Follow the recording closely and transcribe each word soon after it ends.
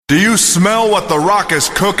Do you smell what The Rock is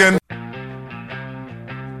cooking?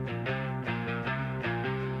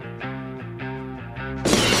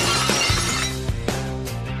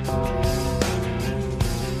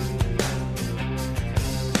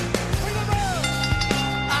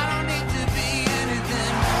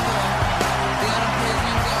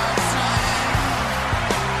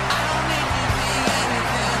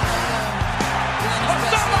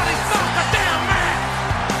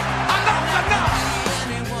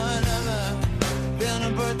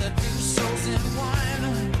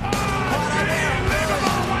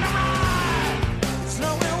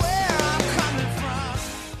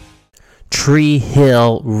 Tree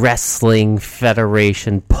Hill Wrestling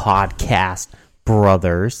Federation podcast,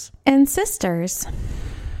 brothers and sisters.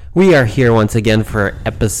 We are here once again for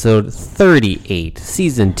episode 38,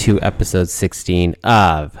 season 2, episode 16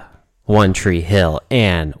 of One Tree Hill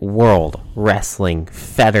and World Wrestling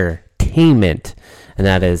Federtainment. And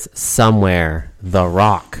that is Somewhere the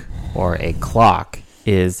Rock or a Clock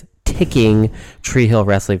is Ticking. Tree Hill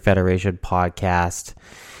Wrestling Federation podcast.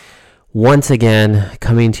 Once again,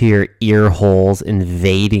 coming to your ear holes,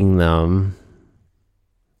 invading them.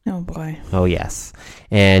 Oh, boy. Oh, yes.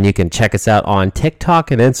 And you can check us out on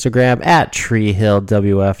TikTok and Instagram at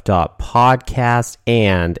treehillwf.podcast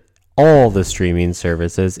and all the streaming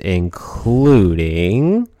services,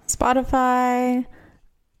 including Spotify,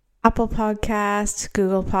 Apple Podcasts,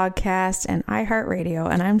 Google Podcasts, and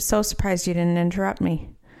iHeartRadio. And I'm so surprised you didn't interrupt me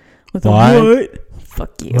with what?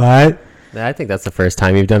 Fuck you. What? I think that's the first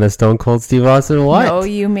time you've done a Stone Cold Steve Austin what? No,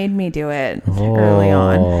 you made me do it early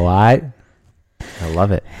on. What? I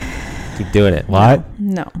love it. Keep doing it. What?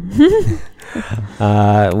 No.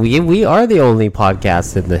 We are the only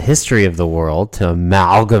podcast in the history of the world to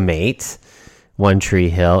amalgamate One Tree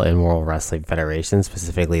Hill and World Wrestling Federation,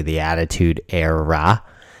 specifically the Attitude Era.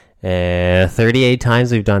 38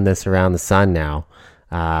 times we've done this around the sun now.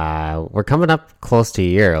 We're coming up close to a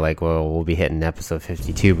year. Like we'll be hitting episode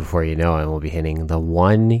 52 before you know it. We'll be hitting the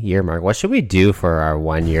 1 year mark. What should we do for our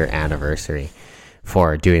 1 year anniversary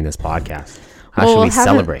for doing this podcast? How should we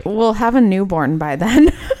celebrate? We'll have a newborn by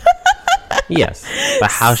then. Yes.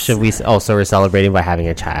 But how should we? Oh, so we're celebrating by having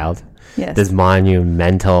a child. Yes. This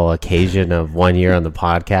monumental occasion of 1 year on the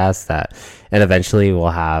podcast and eventually we'll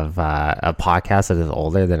have a podcast that is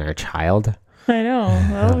older than our child. I know.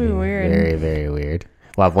 That'll be weird. Very, very weird.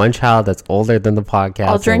 We'll have one child that's older than the podcast.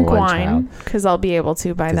 I'll drink wine because I'll be able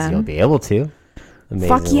to by then. You'll be able to.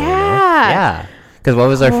 Fuck yeah. Yeah. Because what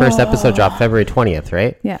was our first episode? Dropped February 20th,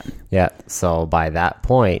 right? Yeah. Yeah. So by that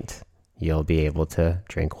point, you'll be able to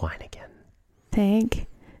drink wine again. Thank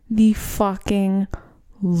the fucking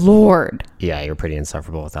Lord. Yeah, you're pretty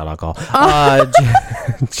insufferable without alcohol.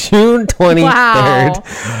 June 23rd. Wow.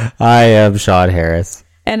 I am Sean Harris.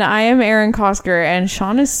 And I am Aaron Kosker, and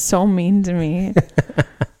Sean is so mean to me.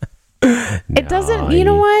 It doesn't, you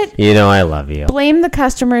know what? You know I love you. Blame the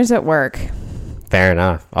customers at work. Fair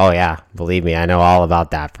enough. Oh, yeah. Believe me, I know all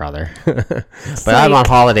about that, brother. But I'm on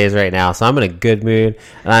holidays right now, so I'm in a good mood,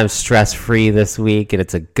 and I'm stress-free this week, and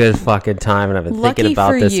it's a good fucking time, and I've been thinking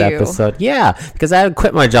about this episode. Yeah, because I had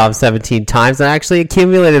quit my job 17 times, and I actually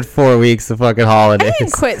accumulated 4 weeks of fucking holidays. I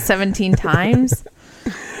didn't quit 17 times.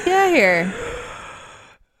 Yeah, here.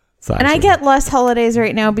 And I get less holidays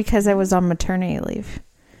right now because I was on maternity leave.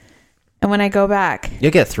 And when I go back...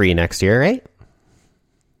 You'll get 3 next year, right?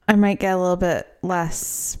 I might get a little bit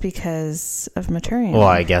less because of maternity leave. Well,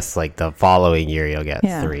 I guess like the following year you'll get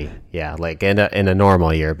 3. Yeah, like in a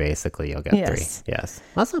normal year, basically, you'll get 3. Yes.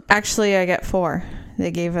 That's not bad. Actually, I get 4.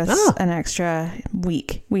 They gave us an extra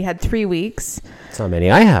week. We had 3 weeks. That's how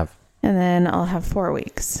many I have. And then I'll have 4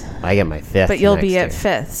 weeks. I get my 5th. But you'll be at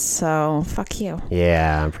 5th, so fuck you.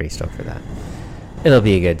 Yeah, I'm pretty stoked for that. It'll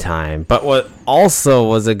be a good time. But what also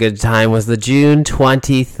was a good time was the June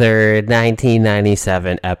 23rd,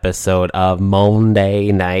 1997 episode of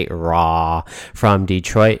Monday Night Raw from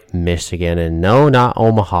Detroit, Michigan. And no, not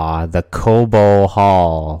Omaha, the Cobo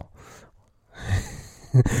Hall.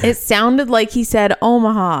 It sounded like he said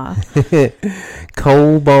Omaha.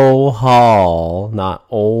 Cobo Hall, not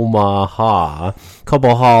Omaha.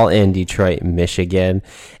 Cobo Hall in Detroit, Michigan.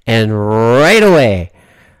 And right away,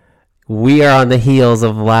 we are on the heels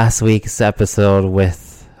of last week's episode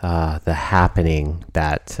with the happening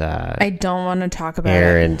that I don't want to talk about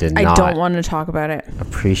Aaron it. did I not don't want to talk about it.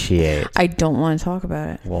 appreciate. I don't want to talk about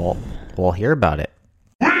it. Well, we'll hear about it.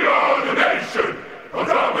 We are the nation of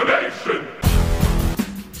domination.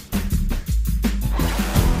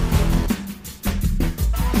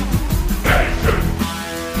 Nation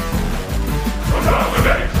of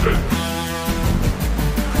domination.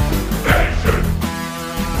 Nation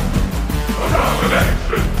of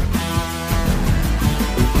domination.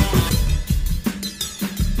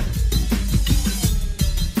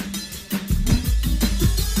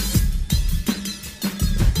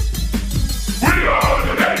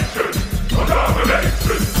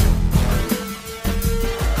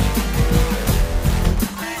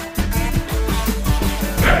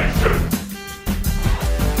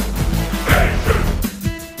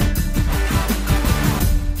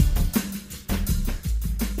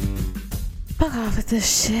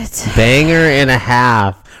 this shit. Banger and a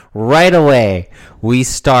half. Right away, we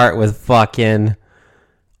start with fucking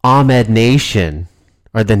Ahmed Nation.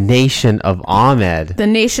 Or the nation of Ahmed. The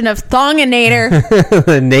nation of Thonginator.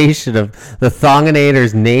 The nation of the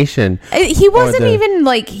Thonginator's nation. He wasn't even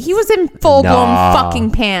like, he was in full blown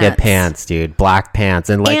fucking pants. Yeah, pants, dude. Black pants.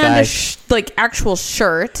 And like like actual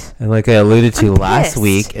shirt. And like I alluded to last pissed.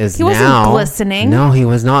 week, is he wasn't glistening. No, he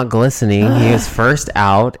was not glistening. He was first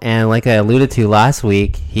out, and like I alluded to last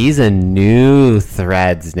week, he's in new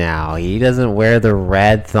threads now. He doesn't wear the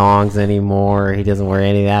red thongs anymore. He doesn't wear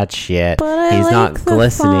any of that shit. But he's I not like the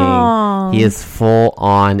glistening. thong. He is full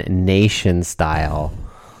on nation style.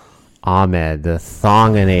 Ahmed, the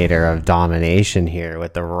Thonginator of domination here,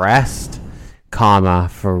 with the rest, comma,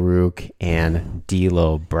 Farouk and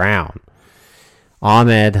D'Lo Brown.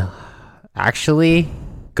 Ahmed actually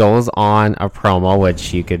goes on a promo,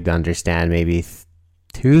 which you could understand maybe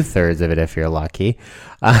 2/3 of it if you're lucky.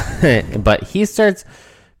 But he starts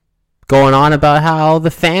going on about how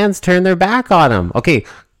the fans turn their back on him. Okay,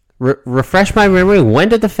 refresh my memory. When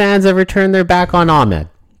did the fans ever turn their back on Ahmed?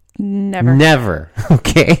 Never.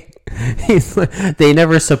 Okay. They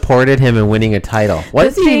never supported him in winning a title. What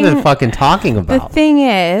is he even fucking talking about? The thing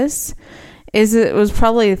is it was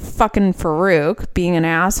probably fucking Farouk, being an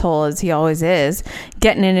asshole as he always is,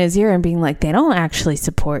 getting in his ear and being like, they don't actually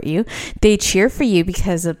support you. They cheer for you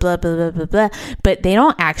because of blah, blah, blah, blah, blah, but they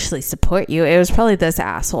don't actually support you. It was probably this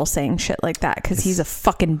asshole saying shit like that because he's a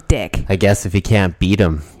fucking dick. I guess if you can't beat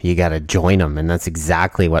him, you gotta join him. And that's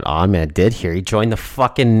exactly what Ahmed did here. He joined the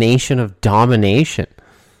fucking nation of domination.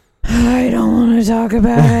 I don't want to talk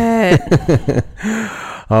about it.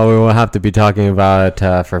 Oh, we won't have to be talking about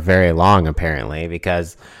it for very long, apparently,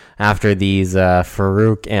 because after these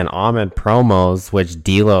Farouk and Ahmed promos, which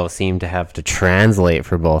D'Lo seemed to have to translate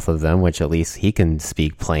for both of them, which at least he can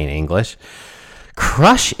speak plain English,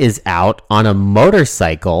 Crush is out on a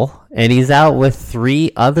motorcycle, and he's out with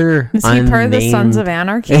 3 other Is he part of the Sons of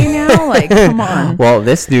Anarchy now? Like, come on. Well,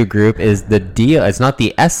 this new group is the DOA. It's not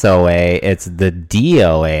the SOA, it's the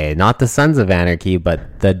DOA, not the Sons of Anarchy,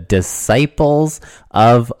 but the Disciples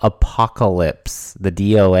of Apocalypse, the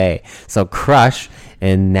DOA. So Crush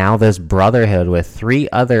and now this brotherhood with 3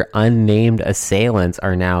 other unnamed assailants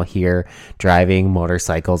are now here driving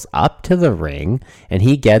motorcycles up to the ring, and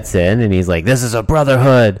he gets in and he's like, this is a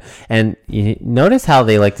brotherhood. And you notice how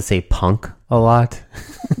they like to say punk a lot?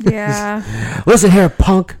 Yeah. Listen here,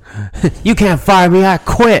 punk. You can't fire me. I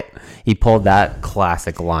quit. He pulled that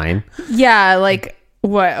classic line. Yeah, like,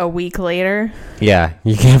 what, a week later? Yeah,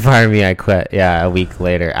 you can't fire me. I quit. Yeah, a week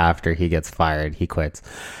later after he gets fired, he quits,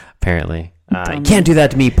 apparently. You can't do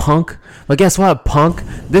that to me, punk. But guess what, punk?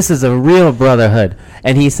 This is a real brotherhood.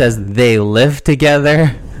 And he says they live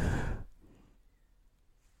together.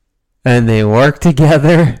 And they work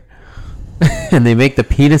together. And they make the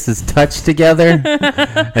penises touch together.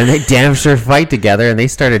 And they damn sure fight together. And they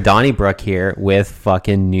started Donnybrook here with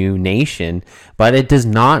fucking New Nation. But it does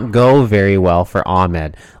not go very well for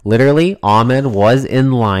Ahmed. Literally, Ahmed was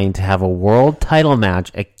in line to have a world title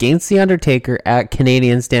match against The Undertaker at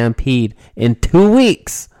Canadian Stampede in 2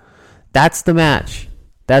 weeks. That's the match.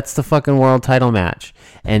 That's the fucking world title match.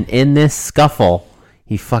 And in this scuffle,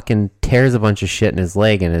 he fucking tears a bunch of shit in his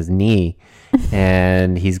leg and his knee.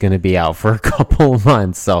 And he's going to be out for a couple of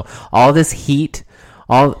months. So all this heat,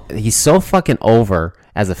 he's so fucking over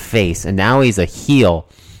as a face. And now he's a heel.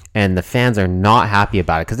 And the fans are not happy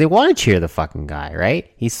about it because they want to cheer the fucking guy,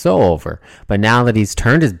 right? He's so over. But now that he's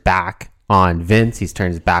turned his back on Vince, he's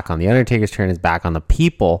turned his back on The Undertaker, he's turned his back on the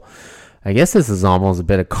people. I guess this is almost a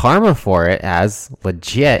bit of karma for it, as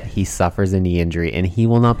legit he suffers a knee injury and he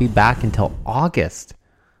will not be back until August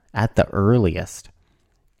at the earliest.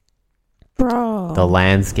 Bro. The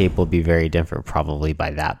landscape will be very different probably by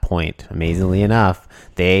that point. Amazingly enough,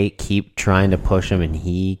 they keep trying to push him and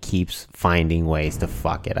he keeps finding ways to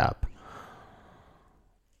fuck it up.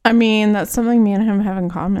 I mean, that's something me and him have in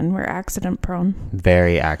common. We're accident prone.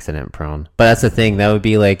 Very accident prone. But that's the thing. That would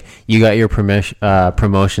be like you got your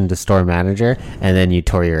promotion to store manager and then you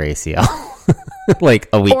tore your ACL. Like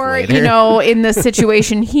a week later. Or, you know, in the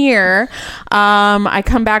situation here, I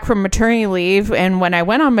come back from maternity leave, and when I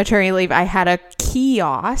went on maternity leave, I had a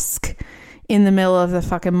kiosk in the middle of the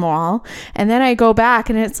fucking mall, and then I go back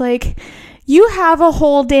and it's like, you have a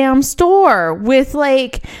whole damn store with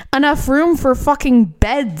like enough room for fucking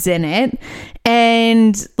beds in it,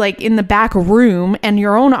 and like in the back room, and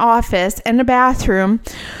your own office and a bathroom.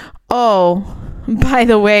 Oh, by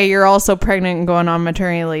the way, you're also pregnant and going on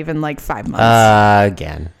maternity leave in like 5 months.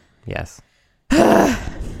 Again, yes.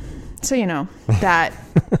 So, that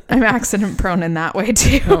I'm accident prone in that way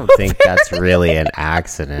too. I don't think that's really an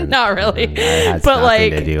accident. Not really. That has But,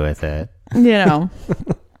 nothing to do with it.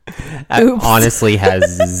 Oops. Honestly has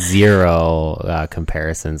zero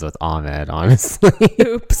comparisons with Ahmed, honestly.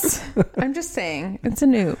 Oops. I'm just saying, it's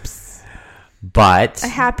an oops. But A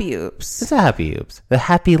happy oops. it's a happy oops. The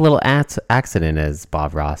happy little accident, as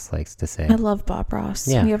Bob Ross likes to say. I love Bob Ross.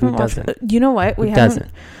 Yeah, we haven't who watched. doesn't? You know what? We Who haven't.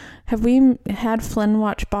 doesn't? Have we had Flynn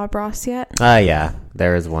watch Bob Ross yet? Yeah.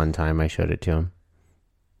 There was one time I showed it to him.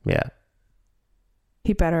 Yeah.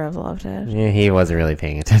 He better have loved it. Yeah, he wasn't really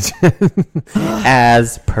paying attention.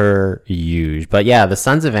 As per usual. But yeah, the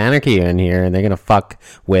Sons of Anarchy are in here, and they're going to fuck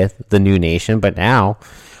with the new nation. But now,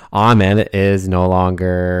 Ahmed is no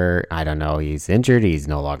longer, I don't know, he's injured. He's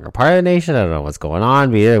no longer part of the nation. I don't know what's going on.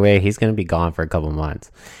 But either way, he's going to be gone for a couple months.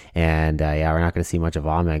 And yeah, we're not going to see much of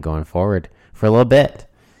Ahmed going forward for a little bit.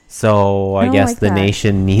 So I guess the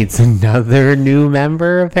nation needs another new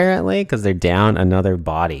member, apparently, because they're down another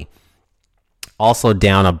body. Also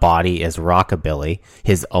down a body is Rockabilly,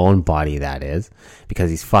 his own body, that is, because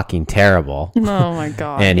he's fucking terrible. Oh my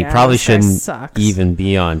god! And he probably this guy shouldn't sucks. even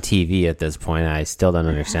be on TV at this point. I still don't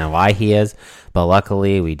understand why he is, but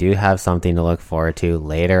luckily we do have something to look forward to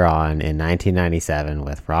later on in 1997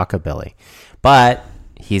 with Rockabilly. But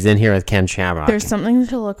he's in here with Ken Shamrock. There's something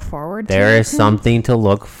to look forward to. There is something to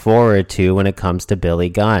look forward to when it comes to Billy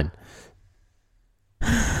Gunn.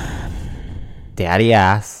 Daddy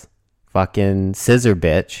ass. Fucking scissor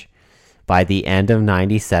bitch. By the end of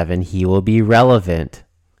 97, he will be relevant,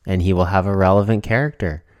 and he will have a relevant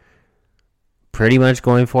character. Pretty much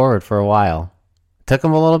going forward for a while. Took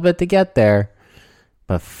him a little bit to get there,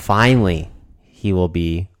 but finally, he will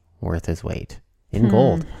be worth his weight in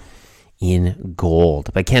gold. In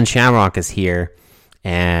gold. But Ken Shamrock is here,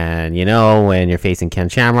 and when you're facing Ken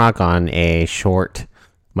Shamrock on a short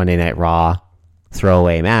Monday Night Raw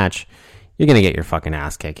throwaway match, you're going to get your fucking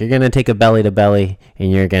ass kicked. You're going to take a belly to belly, and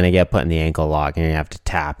you're going to get put in the ankle lock, and you have to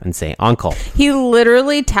tap and say, Uncle. He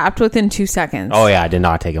literally tapped within 2 seconds. Oh, yeah, it did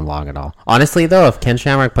not take him long at all. Honestly, though, if Ken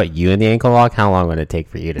Shamrock put you in the ankle lock, how long would it take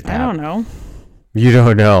for you to tap? I don't know. You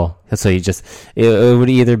don't know. So it would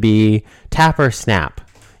either be tap or snap.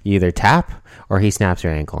 You either tap, or he snaps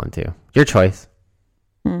your ankle in two. Your choice.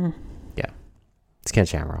 Yeah. It's Ken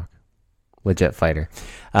Shamrock. Legit fighter.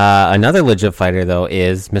 Another legit fighter, though,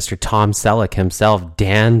 is Mr. Tom Selleck himself,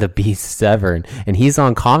 Dan the Beast Severn, and he's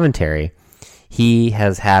on commentary. He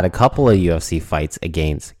has had a couple of UFC fights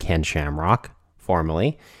against Ken Shamrock,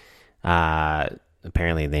 formerly.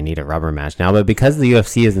 Apparently, they need a rubber match now, but because the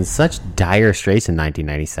UFC is in such dire straits in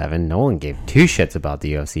 1997, no one gave two shits about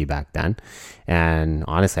the UFC back then. And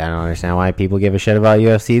honestly, I don't understand why people give a shit about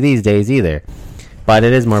UFC these days either. But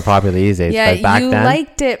it is more popular these days. Yeah, but back you then,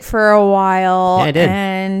 liked it for a while. Yeah, I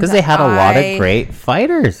did. Because they had a lot of great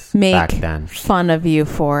fighters make back then. fun of you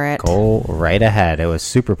for it. Go right ahead. It was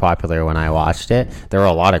super popular when I watched it. There were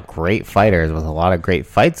a lot of great fighters with a lot of great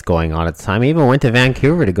fights going on at the time. I even went to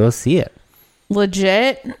Vancouver to go see it.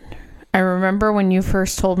 Legit. I remember when you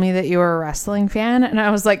first told me that you were a wrestling fan, and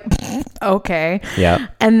I was like, okay. Yeah.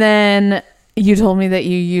 And then you told me that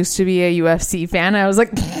you used to be a UFC fan. I was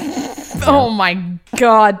like, oh my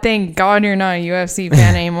God, thank God you're not a UFC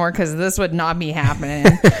fan anymore, because this would not be happening.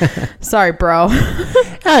 Sorry, bro.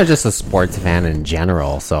 I was just a sports fan in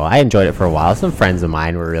general, so I enjoyed it for a while. Some friends of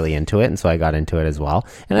mine were really into it, and so I got into it as well.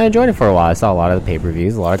 And I enjoyed it for a while. I saw a lot of the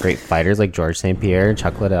pay-per-views, a lot of great fighters like George St. Pierre,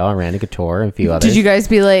 Chuck Liddell, and Randy Couture, and a few others. Did you guys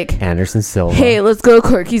be like, Anderson Silva. hey, let's go to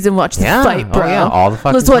Corky's and watch the fight, bro? Oh, yeah, all the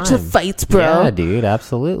fucking Let's watch the time. fights, bro. Yeah, dude,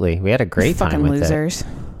 absolutely. We had a great time Fucking with losers.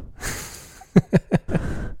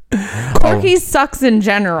 Corky's sucks in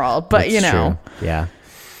general, but That's you know. true. Yeah.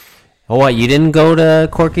 Oh, what? You didn't go to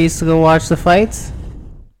Corky's to go watch the fights?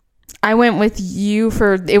 I went with you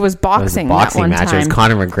for it was boxing. It was a boxing that one match. time. It was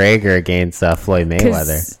Conor McGregor against Floyd Mayweather.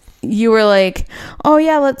 'Cause you were like, oh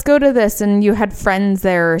yeah, let's go to this, and you had friends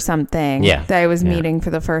there or something. Yeah. that I was Yeah. meeting for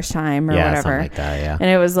the first time or Yeah, whatever. something like that, yeah. And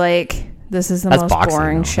it was like, this is the That's most boxing,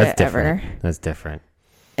 boring though. shit That's different. ever. That's different.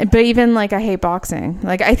 But even like, I hate boxing.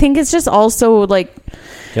 Like, I think it's just also like,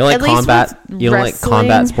 You don't like At least combat. with You don't like wrestling-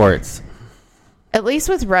 combat sports. at least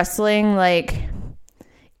with wrestling, like,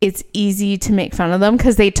 it's easy to make fun of them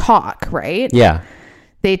because they talk, right? Yeah,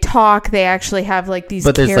 They talk. They actually have like these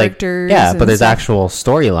but there's characters. but there's stuff. actual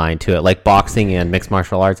storyline to it. Like boxing and mixed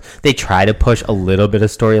martial arts, they try to push a little bit of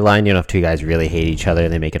storyline. You know, if two guys really hate each other,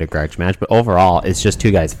 they make it a grudge match. But overall, it's just two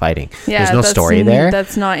guys fighting. Yeah, there's no that's story there.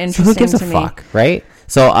 That's not So interesting who gives a to me. fuck, right?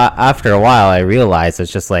 So after a while, I realized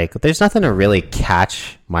it's just like, there's nothing to really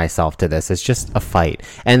catch myself to this. It's just a fight.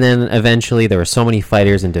 And then eventually there were so many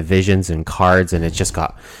fighters and divisions and cards, and it just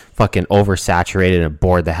got fucking oversaturated and it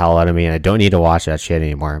bored the hell out of me, and I don't need to watch that shit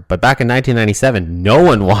anymore. But back in 1997, no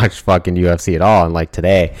one watched fucking UFC at all, unlike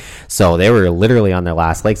today. So they were literally on their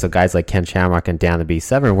last leg. So guys like Ken Shamrock and Dan the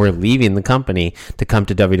B7 were leaving the company to come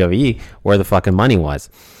to WWE, where the fucking money was.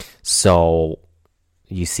 So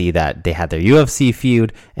you see that they had their UFC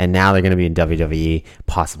feud, and now they're going to be in WWE,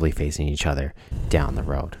 possibly facing each other down the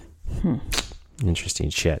road. Interesting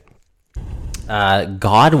shit.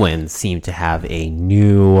 Godwin seemed to have a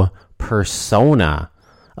new persona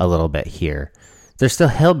a little bit here. They're still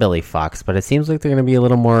hillbilly fucks, but it seems like they're going to be a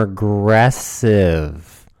little more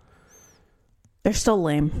aggressive. They're still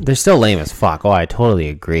lame. They're still lame as fuck. Oh, I totally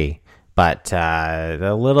agree. But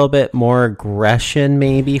a little bit more aggression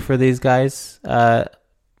maybe for these guys.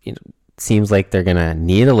 Seems like they're going to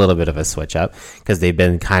need a little bit of a switch up, because they've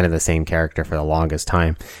been kind of the same character for the longest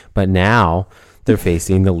time. But now they're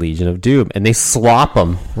facing the Legion of Doom, and they slop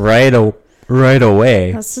them right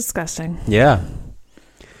away. That's disgusting. Yeah.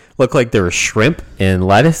 Looked like there was shrimp and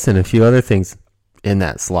lettuce and a few other things in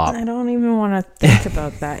that slop. I don't even want to think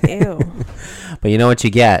about that. Ew. But you know what you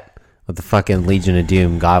get with the fucking Legion of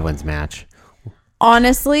Doom Godwin's match?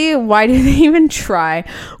 Honestly, why did they even try?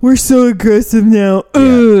 We're so aggressive now.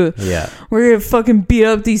 Yeah. We're going to fucking beat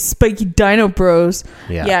up these spiky dino bros.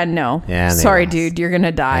 Yeah. No. Yeah, sorry, lost. dude. You're going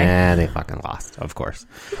to die. And they fucking lost, of course.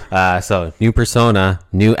 So, new persona,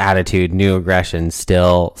 new attitude, new aggression,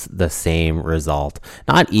 still the same result.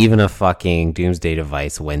 Not even a fucking Doomsday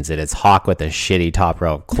Device wins it. It's Hawk with a shitty top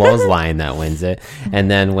rope clothesline that wins it.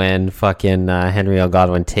 And then when fucking Henry L.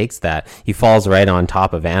 Godwin takes that, he falls right on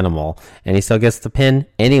top of Animal, and he still gets the pin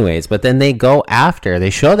anyways. But then they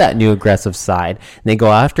show that new aggressive side, and they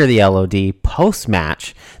go after the LOD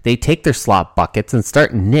post-match. They take their slot buckets and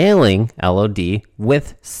start nailing LOD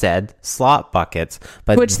with said slot buckets.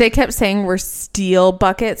 But which they kept saying were steel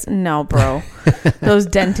buckets. No, bro. Those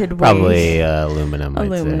dented ways. Probably aluminum.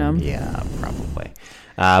 Aluminum. Yeah, probably.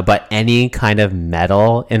 But any kind of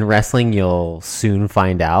metal in wrestling, you'll soon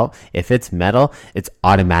find out. If it's metal, it's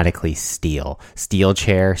automatically steel. Steel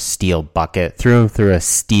chair, steel bucket, through a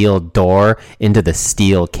steel door, into the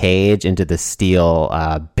steel cage, into the steel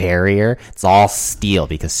barrier. It's all steel,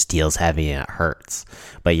 because steel's heavy and it hurts.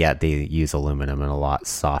 But yet they use aluminum and a lot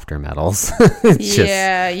softer metals.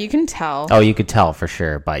 Yeah, you can tell. Oh, you could tell for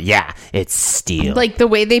sure. But yeah, it's steel. Like the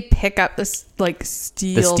way they pick up this like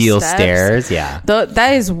steel the steel steps, stairs, yeah.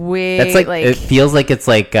 That is way That's like it feels like it's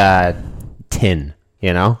like tin,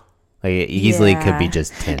 you know? Like it easily could be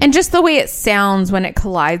just tin. And just the way it sounds when it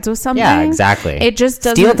collides with something. Yeah, exactly. It just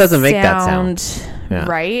doesn't Steel doesn't make that sound. Yeah.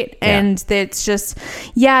 Right? And it's just,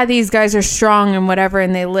 these guys are strong and whatever,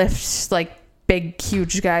 and they lift like big,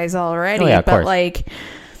 huge guys already. Oh, yeah, of but course. like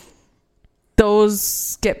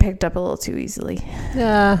those get picked up a little too easily.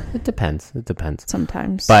 Yeah, it depends.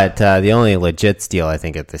 Sometimes. But the only legit steel, I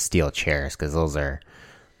think, is the steel chairs, because those are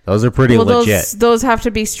pretty legit. Those have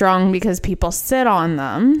to be strong because people sit on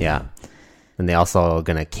them. Yeah. And they also are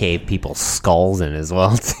going to cave people's skulls in as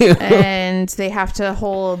well, too. And they have to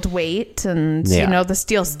hold weight, and the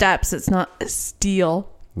steel steps, it's not steel.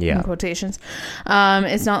 Yeah. In quotations.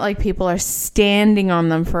 It's not like people are standing on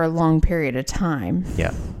them for a long period of time.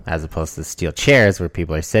 Yeah. As opposed to steel chairs where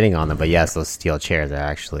people are sitting on them. But yes, those steel chairs are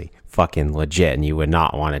actually fucking legit, and you would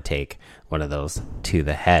not want to take one of those to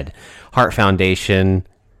the head. Heart Foundation,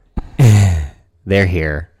 they're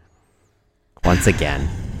here once again.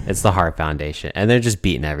 It's the Heart Foundation, and they're just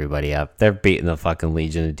beating everybody up. They're beating the fucking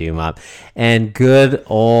Legion of Doom up. And good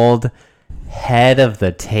old head of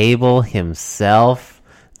the table himself,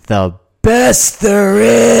 the best there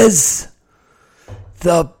is,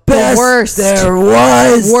 the best worst there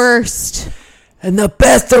was, worst, and the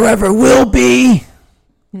best there ever will be.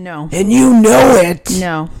 No. And you know it.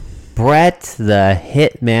 No. Bret the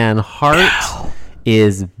Hitman Hart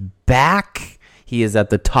is back. He is at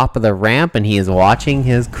the top of the ramp, and he is watching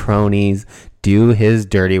his cronies do his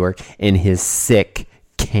dirty work in his sick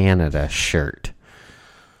Canada shirt.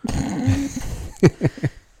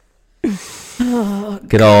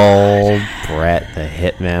 Good old Bret the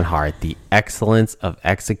Hitman Hart. The excellence of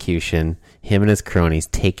execution. Him and his cronies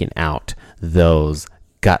taking out those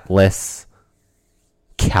gutless,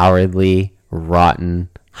 cowardly, rotten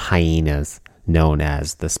hyenas known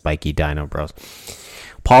as the Spiky Dino Bros.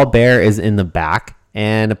 Paul Bear is in the back,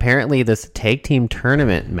 and apparently this tag team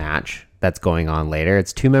tournament match that's going on later,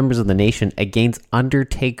 it's two members of the Nation against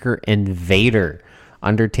Undertaker and Vader.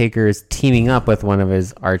 Undertaker is teaming up with one of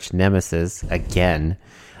his arch nemesis again.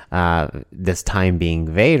 this time being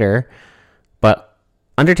Vader. But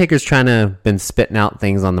Undertaker's been spitting out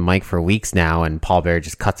things on the mic for weeks now, and Paul Bearer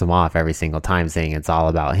just cuts him off every single time, saying it's all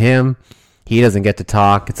about him. He doesn't get to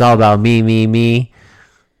talk. It's all about me, me, me.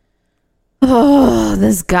 Oh,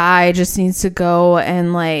 this guy just needs to go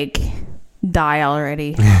and like die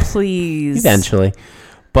already, please. Eventually.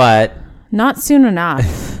 But not soon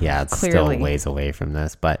enough. yeah, it's clearly still ways away from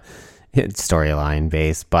this, but it's storyline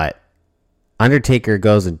based. But Undertaker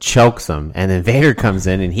goes and chokes him, and then Vader comes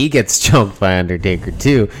in and he gets choked by Undertaker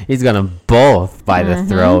too. He's got them both by the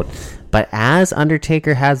throat. But as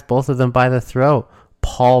Undertaker has both of them by the throat,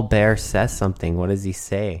 Paul Bearer says something. What does he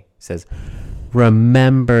say? He says,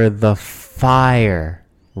 "Remember the fire.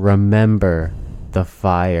 Remember the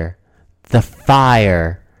fire. The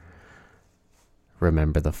fire.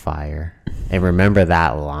 Remember the fire." And remember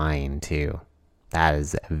that line too. That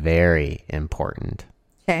is very important.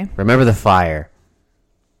 Okay. Remember the fire.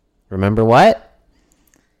 Remember what?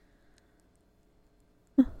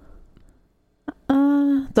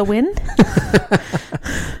 The wind?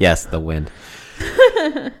 Yes, the wind.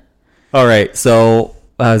 All right. So,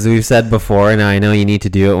 as we've said before, and I know you need to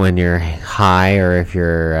do it when you're high or if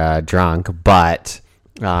you're drunk, but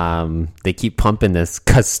they keep pumping this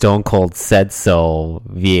 "'Cause Stone Cold Said So"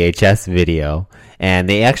 VHS video, and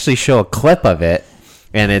they actually show a clip of it,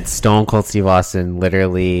 and it's Stone Cold Steve Austin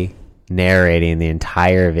literally narrating the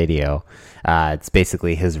entire video. It's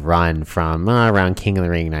basically his run from around King of the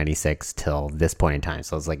Ring 96 till this point in time.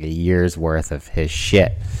 So it's like a year's worth of his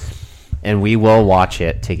shit. And we will watch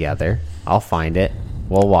it together. I'll find it.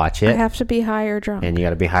 We'll watch I it. have to be high or drunk. And you got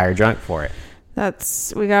to be high or drunk for it.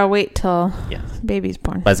 We gotta wait till baby's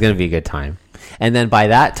born. But it's going to be a good time. And then by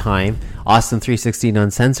that time, Austin 316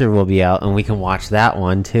 Uncensored will be out, and we can watch that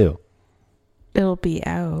one too. It'll be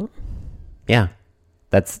out. Yeah.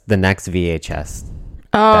 That's the next VHS.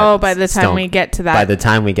 Oh, by the time we get to that. By the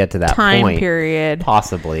time we get to that time point, period,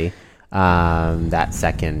 possibly that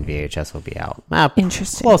second VHS will be out.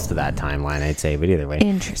 Interesting. Close to that timeline, I'd say, but either way.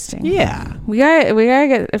 Interesting. Yeah. We gotta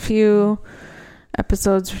get a few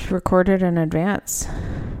episodes recorded in advance.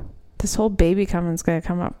 This whole baby coming's gonna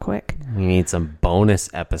come up quick. We need some bonus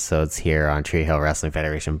episodes here on Tree Hill Wrestling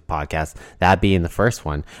Federation podcast. That being the first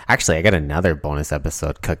one. Actually, I got another bonus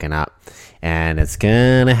episode cooking up, and it's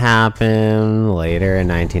gonna happen later in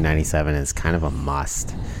 1997. It's kind of a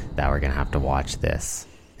must that we're gonna have to watch this.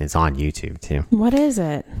 It's on YouTube too. What is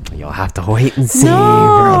it? You'll have to wait and see, No!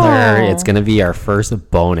 brother. It's gonna be our first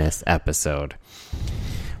bonus episode.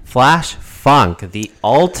 Flash Funk, the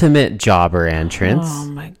ultimate jobber entrance. Oh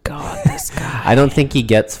my god, this guy. I don't think he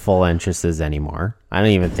gets full entrances anymore. I don't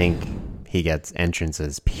even think he gets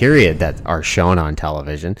entrances, period, that are shown on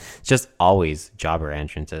television. It's just always jobber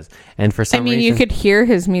entrances. And for some reason, you could hear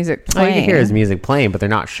his music oh, playing. you can hear his music playing, but they're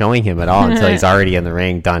not showing him at all until he's already in the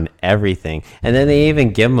ring, done everything. And then they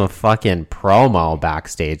even give him a fucking promo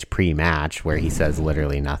backstage pre-match where he says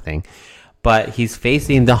literally nothing. But he's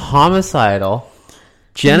facing the homicidal,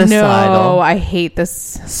 genocidal, No, I hate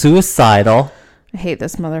this. suicidal I hate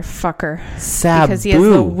this motherfucker. Sabu. Because he has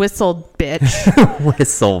the whistle bitch.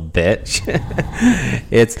 Whistle bitch.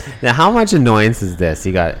 It's now, how much annoyance is this?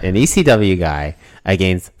 You got an ECW guy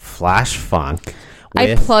against Flash Funk.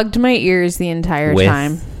 I plugged my ears the entire with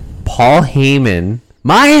time. Paul Heyman.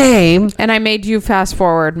 My name And I made you fast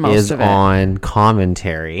forward most is of it. on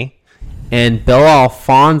commentary, and Bill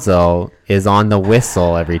Alfonso is on the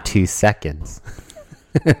whistle every 2 seconds.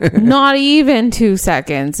 Not even 2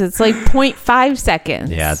 seconds. It's like 0.5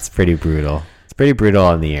 seconds. Yeah, it's pretty brutal. It's pretty brutal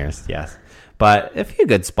on the ears, yes. But a few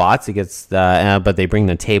good spots. It gets, but they bring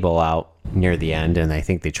the table out near the end, and I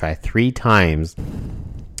think they try 3 times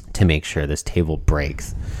to make sure this table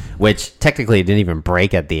breaks, which technically it didn't even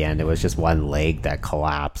break at the end. It was just one leg that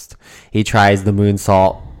collapsed. He tries the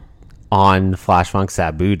moonsault on Flash Funk.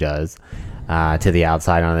 Sabu does to the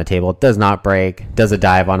outside on the table. Does not break. Does a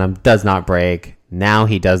dive on him. Does not break. Now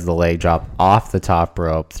he does the leg drop off the top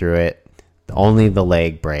rope through it. Only the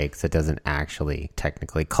leg breaks. It doesn't actually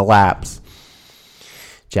technically collapse.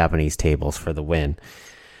 Japanese tables for the win.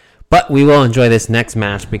 But we will enjoy this next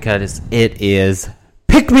match because it is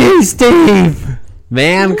Pick Me Steve!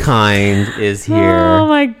 Mankind is here. Oh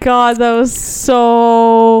my god, that was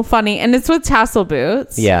so funny. And it's with Tassel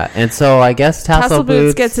Boots. Yeah, and so I guess Tassel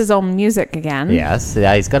Boots gets his own music again. Yes,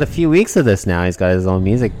 yeah, he's got a few weeks of this now. He's got his own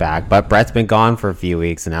music back. But Brett's been gone for a few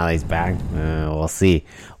weeks, and now he's back. We'll see.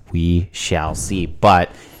 We shall see.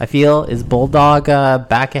 But I feel, is Bulldog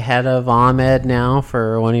back ahead of Ahmed now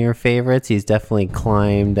for one of your favorites? He's definitely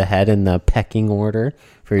climbed ahead in the pecking order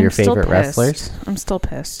for your I'm still favorite pissed. wrestlers? I'm still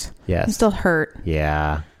pissed. Yes. I'm still hurt.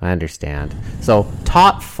 Yeah, I understand. So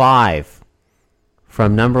top 5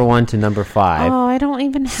 from number 1 to number 5. Oh, I don't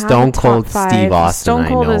even have Stone a top Cold 5. Steve Austin. Stone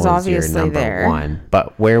Cold I know is obviously your number there. 1.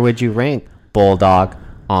 But where would you rank Bulldog,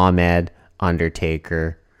 Ahmed,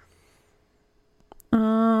 Undertaker,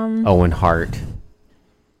 Owen Hart?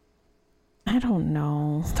 I don't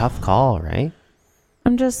know. It's a tough call, right?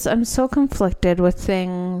 I'm so conflicted with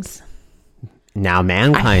things. Now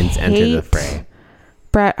Mankind's entered the fray.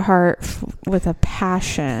 Bret Hart with a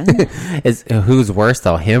passion. Who's worse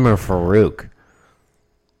though, him or Farouk?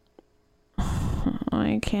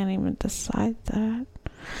 I can't even decide that.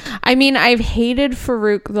 I mean, I've hated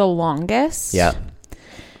Farouk the longest. Yeah.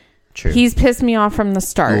 True. He's pissed me off from the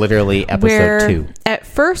start. Literally episode 2. At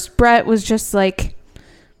first, Bret was just like,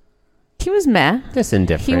 he was meh. Just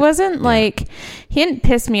indifferent. He wasn't like, he didn't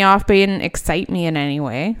piss me off, but he didn't excite me in any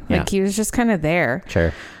way. Like, he was just kind of there.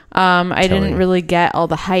 Sure. I didn't really get all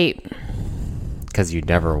the hype. Because you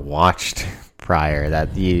never watched prior.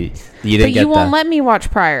 That you didn't But get you won't let me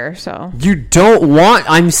watch prior, so. You don't want.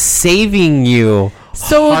 I'm saving you.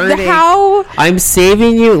 So heartache. how? I'm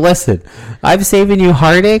saving you. Listen, I'm saving you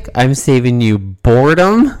heartache. I'm saving you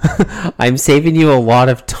boredom. I'm saving you a lot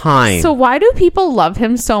of time. So why do people love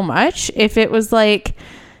him so much if it was like,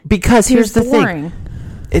 because here's the thing.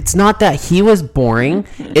 It's not that he was boring,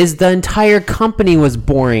 is the entire company was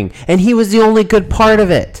boring, and he was the only good part of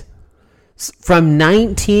it. From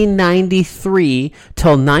 1993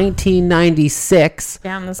 till 1996,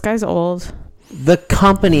 damn, this guy's old. the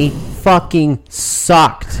company fucking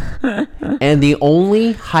sucked. And the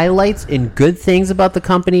only highlights and good things about the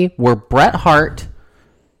company were Bret Hart,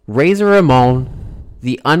 Razor Ramon,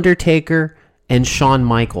 The Undertaker, and Shawn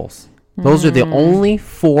Michaels. Those are the only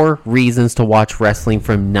 4 reasons to watch wrestling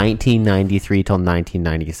from 1993 till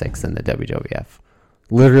 1996 in the WWF.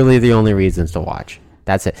 Literally the only reasons to watch.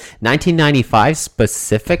 That's it. 1995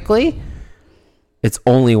 specifically, it's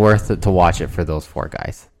only worth it to watch it for those 4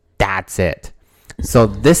 guys. That's it. So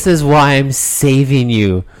this is why I'm saving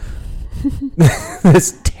you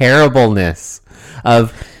this terribleness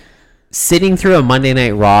of sitting through a Monday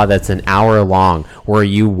Night Raw that's an hour long where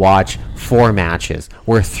you watch 4 matches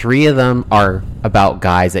where 3 of them are about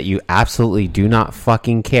guys that you absolutely do not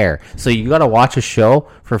fucking care. So you got to watch a show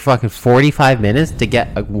for fucking 45 minutes to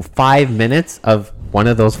get 5 minutes of one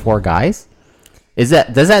of those 4 guys? Does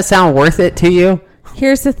that sound worth it to you?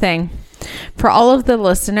 Here's the thing. For all of the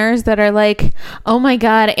listeners that are like, oh my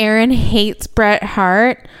God, Aaron hates Bret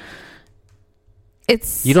Hart.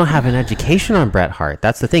 You don't have an education on Bret Hart.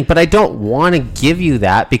 That's the thing. But I don't want to give you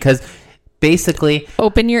that because basically...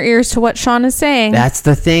 Open your ears to what Sean is saying. That's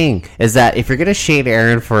the thing. Is that if you're going to shade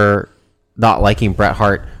Aaron for not liking Bret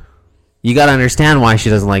Hart, you got to understand why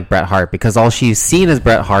she doesn't like Bret Hart. Because all she's seen as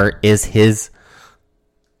Bret Hart is his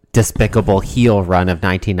despicable heel run of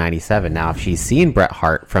 1997. Now, if she's seen Bret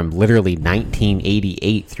Hart from literally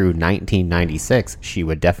 1988 through 1996, she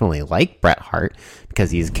would definitely like Bret Hart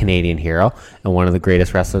because he's a Canadian hero and one of the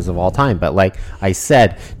greatest wrestlers of all time. But like I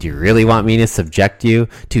said, do you really want me to subject you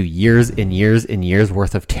to years and years and years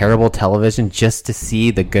worth of terrible television just to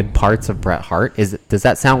see the good parts of Bret Hart? Does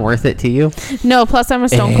that sound worth it to you? No, plus I'm a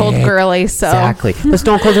Stone Cold girly, so... Exactly. But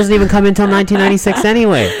Stone Cold doesn't even come in until 1996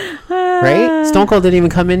 anyway. Right? Stone Cold didn't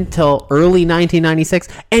even come in till early 1996,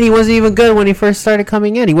 and he wasn't even good when he first started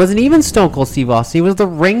coming in. He wasn't even Stone Cold Steve Austin. He was the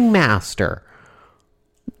ringmaster.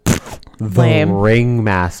 Lame.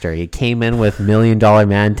 Ringmaster. He came in with $1 Million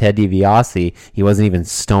Man Ted DiBiase. He wasn't even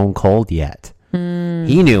Stone Cold yet. He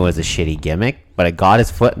knew it was a shitty gimmick, but it got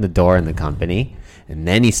his foot in the door in the company, and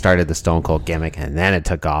then he started the Stone Cold gimmick, and then it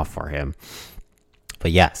took off for him.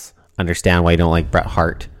 But yes, understand why you don't like Bret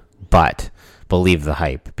Hart, but believe the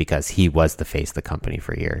hype because he was the face of the company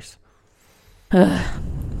for years.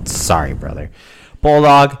 Sorry, brother.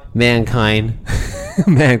 Bulldog, Mankind.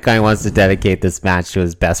 Mankind wants to dedicate this match to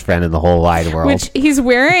his best friend in the whole wide world. Which he's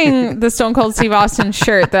wearing the Stone Cold Steve Austin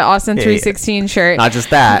shirt, the Austin 316 shirt. Not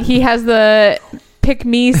just that. He has the Pick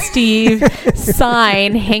Me Steve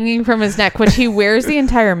sign hanging from his neck, which he wears the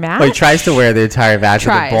entire match. Well, he tries to wear the entire match,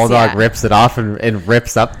 and the Bulldog yeah. rips it off and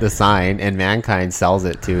rips up the sign, and Mankind sells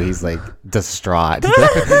it too. He's like distraught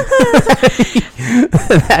that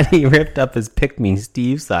he ripped up his Pick Me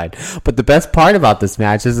Steve sign. But the best part about this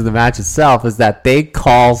match isn't the match itself, is that they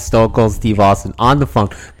call Stone Cold Steve Austin on the phone.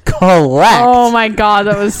 Collect. Oh my God,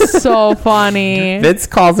 that was so funny. Vince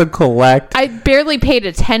calls him collect. I barely paid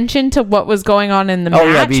attention to what was going on in the match.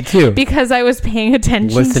 Oh yeah, me too. Because I was paying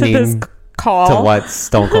attention Listening to this call. to what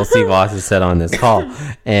Stone Cold Steve Austin said on this call.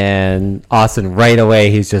 And Austin right away,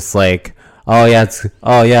 he's just like, oh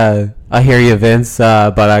yeah, I hear you, Vince,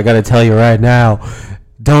 but I gotta tell you right now,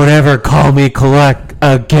 don't ever call me collect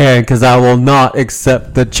again, because I will not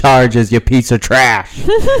accept the charges, you piece of trash.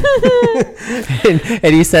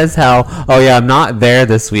 and he says how, oh yeah, I'm not there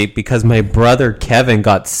this week because my brother Kevin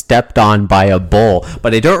got stepped on by a bull,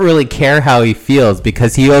 but I don't really care how he feels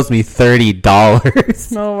because he owes me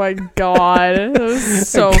 $30. Oh my God. It was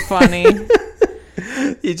so funny.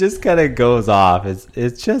 He just kind of goes off.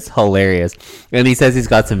 It's just hilarious. And he says he's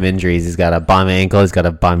got some injuries. He's got a bum ankle. He's got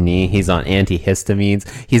a bum knee. He's on antihistamines.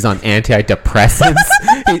 He's on antidepressants.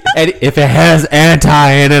 And if it has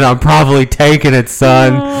anti in it, I'm probably taking it,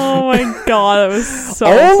 son. Oh my God, it was so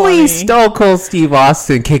Only funny. Stone Cold Steve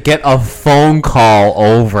Austin could get a phone call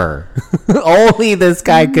over. Only this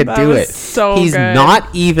guy could That do was it. so He's good. not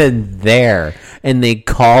even there. And they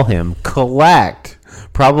call him collect.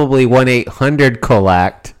 Probably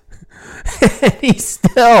 1-800-COLLECT. And he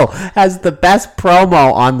still has the best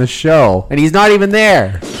promo on the show. And he's not even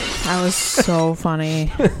there. That was so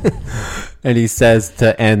funny. And he says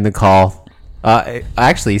to end the call.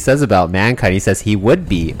 Actually, he says about Mankind, he says he would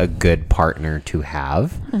be a good partner to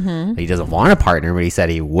have. Mm-hmm. He doesn't want a partner, but he said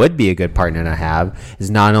he would be a good partner to have.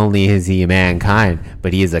 Is not only is he Mankind,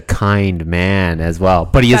 but he is a kind man as well.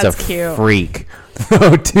 But he is That's a cute. freak,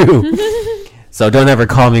 though, too. So don't ever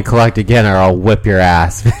call me collect again or I'll whip your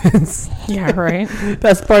ass, Vince. Yeah, right.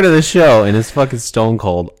 Best part of the show, and it's fucking Stone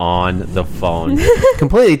Cold on the phone.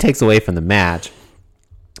 Completely takes away from the match.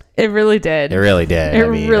 It really did. It really did. It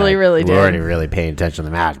really we did. weren't really paying attention to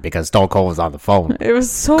the match because Stone Cold was on the phone. It was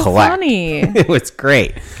so Collect. funny. It was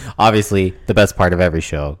great. Obviously, the best part of every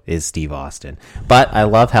show is Steve Austin. But I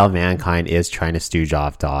love how Mankind is trying to stooge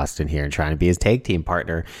off to Austin here and trying to be his tag team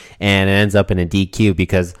partner. And it ends up in a DQ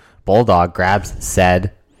because Bulldog grabs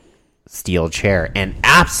said steel chair and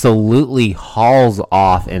absolutely hauls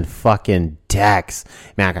off and fucking decks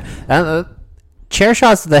Mankind. Chair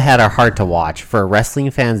shots to the head are hard to watch for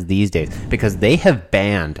wrestling fans these days because they have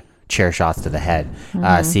banned chair shots to the head,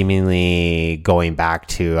 seemingly going back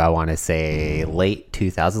to, I want to say, late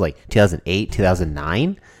 2000s, like 2008,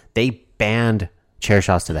 2009. They banned chair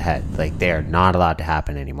shots to the head. Like, they are not allowed to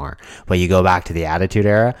happen anymore. But you go back to the Attitude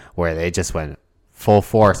Era where they just went full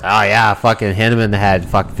force. Oh yeah, fucking hit him in the head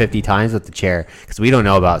 50 times with the chair, because we don't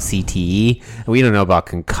know about CTE, we don't know about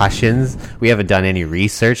concussions, we haven't done any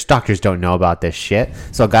research, doctors don't know about this shit.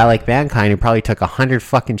 So a guy like Mankind who probably took 100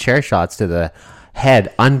 fucking chair shots to the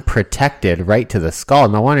head unprotected right to the skull.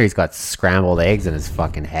 No wonder he's got scrambled eggs in his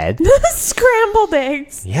fucking head. Scrambled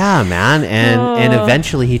eggs. Yeah, man. And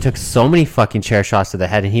eventually he took so many fucking chair shots to the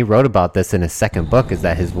head, and he wrote about this in his second book, is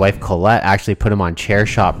that his wife Colette actually put him on chair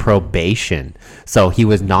shot probation. So he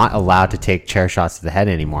was not allowed to take chair shots to the head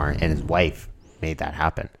anymore, and his wife made that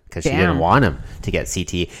happen because she didn't want him to get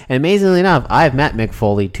CTE. And amazingly enough, I've met Mick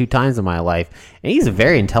Foley 2 times in my life, and he's a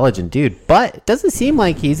very intelligent dude, but it doesn't seem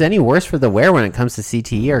like he's any worse for the wear when it comes to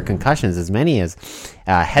CTE or concussions, as many as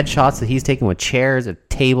headshots that he's taken with chairs and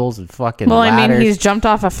tables and fucking ladders. I mean, he's jumped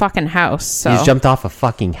off a fucking house. So. He's jumped off a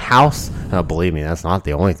fucking house. Oh, believe me, that's not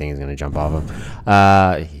the only thing he's going to jump off of.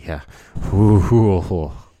 Yeah.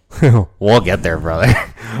 We'll get there, brother.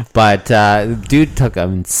 But dude took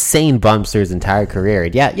insane bumps through his entire career.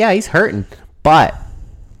 And yeah, he's hurting, but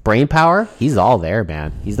brain power, he's all there,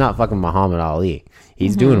 man. He's not fucking Muhammad Ali.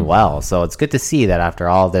 He's doing well. So it's good to see that after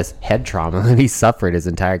all this head trauma that he suffered his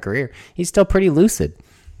entire career, he's still pretty lucid,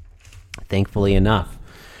 thankfully enough.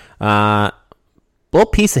 Little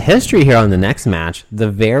piece of history here on the next match.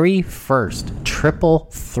 The very first triple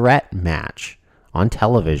threat match on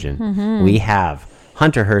television. We have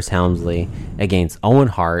Hunter Hearst Helmsley against Owen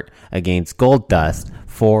Hart against Goldust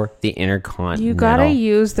for the Intercontinental You gotta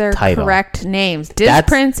use their title. correct names. That's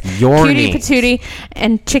Prince, your Cutie names. Patootie,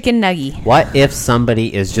 and Chicken Nuggy. What if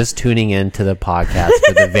somebody is just tuning into the podcast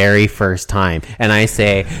for the very first time, and I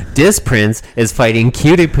say, this Prince is fighting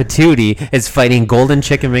Cutie Patootie, is fighting Golden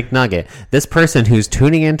Chicken McNugget. This person who's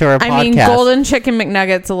tuning into our podcast... I mean, Golden Chicken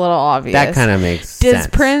McNugget's a little obvious. That kind of makes Diz sense.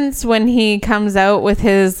 Prince, when he comes out with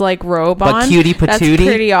his like robe But on, Cutie that's Patootie?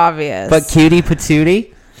 pretty obvious. But Cutie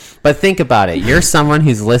Patootie? But think about it. You're someone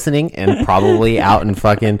who's listening and probably out in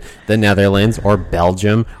fucking the Netherlands or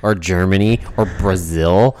Belgium or Germany or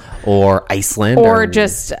Brazil or Iceland. or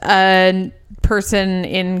just a person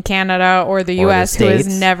in Canada or the Or the US who has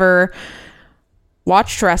States. never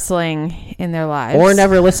watched wrestling in their lives. or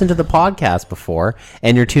never listened to the podcast before,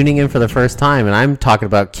 and you're tuning in for the first time, and I'm talking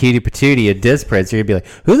about Cutie Patootie, a Diz Prince, you're going to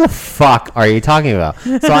be like, who the fuck are you talking about?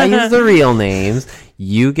 So I use the real names.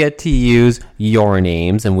 You get to use your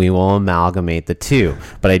names and we will amalgamate the two.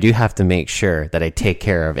 But I do have to make sure that I take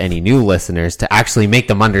care of any new listeners to actually make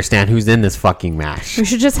them understand who's in this fucking match. We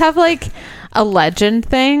should just have like a legend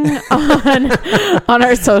thing on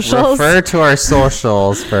our socials. Refer to our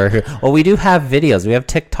socials for well, we do have videos. We have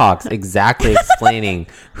TikToks exactly explaining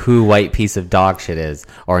who white piece of dog shit is,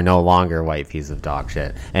 or no longer white piece of dog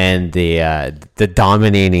shit, and the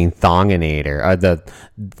dominating thonginator, or the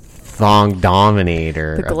thong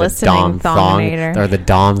dominator, the glistening thonginator, or the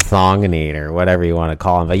dom thonginator, whatever you want to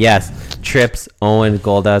call him. But yes, Trips, Owen,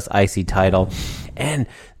 Goldust, IC title, and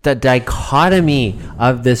the dichotomy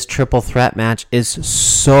of this triple threat match is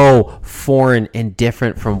so foreign and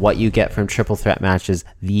different from what you get from triple threat matches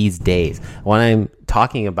these days. What I'm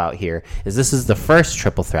talking about here is this is the first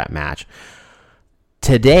triple threat match.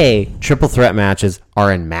 Today, triple threat matches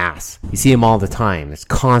are en masse. You see them all the time. It's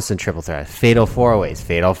constant triple threat. Fatal 4-ways,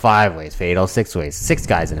 fatal 5-ways, fatal 6-ways. 6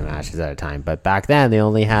 guys in a match at a time. But back then, they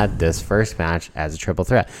only had this first match as a triple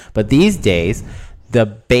threat. But these days, the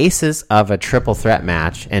basis of a triple threat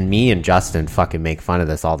match, and me and Justin fucking make fun of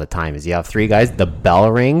this all the time, is you have 3 guys, the bell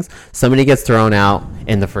rings, somebody gets thrown out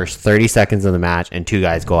in the first 30 seconds of the match, and 2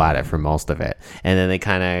 guys go at it for most of it. And then they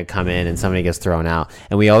kind of come in and somebody gets thrown out.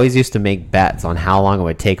 And we always used to make bets on how long it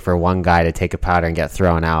would take for one guy to take a powder and get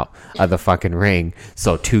thrown out of the fucking ring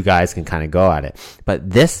so 2 guys can kind of go at it. But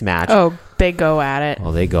this match... Oh, they go at it.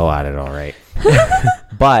 Well, they go at it all right.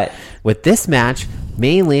 But with this match,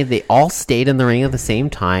 mainly they all stayed in the ring at the same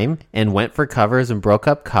time and went for covers and broke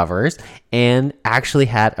up covers and actually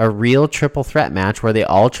had a real triple threat match where they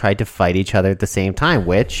all tried to fight each other at the same time,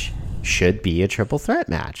 which should be a triple threat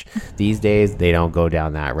match. These days, they don't go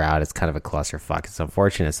down that route. It's kind of a clusterfuck. It's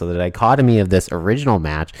unfortunate. So the dichotomy of this original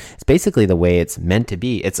match is basically the way it's meant to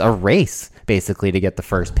be. It's a race, basically, to get the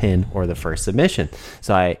first pin or the first submission.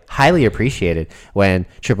 So I highly appreciated when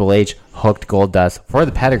Triple H hooked Goldust for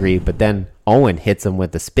the pedigree, but then Owen hits him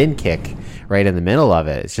with the spin kick right in the middle of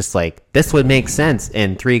it. It's just like, this would make sense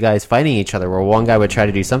in 3 guys fighting each other where one guy would try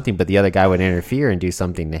to do something, but the other guy would interfere and do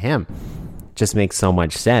something to him. Just makes so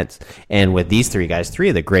much sense. And with these 3 guys, 3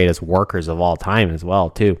 of the greatest workers of all time as well,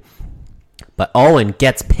 too. But Owen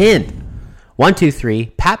gets pinned. 1, 2, 3.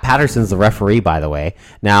 Pat Patterson's the referee, by the way.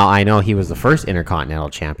 Now, I know he was the first Intercontinental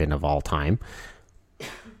Champion of all time.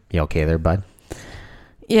 You okay there, bud?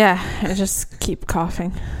 Yeah, I just keep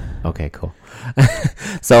coughing. Okay, cool.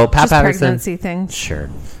 So Pat just Patterson, pregnancy things. Sure.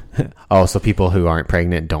 Oh, so people who aren't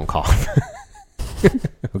pregnant don't cough.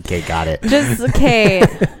 Okay, got it. Just okay.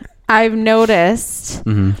 I've noticed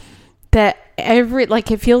that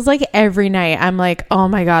it feels like every night I'm like, oh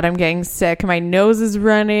my God, I'm getting sick. My nose is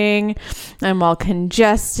running. I'm all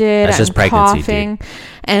congested. That's just I'm pregnancy, coughing.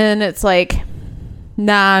 And it's like,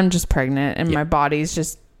 nah, I'm just pregnant. And my body's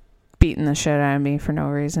just beating the shit out of me for no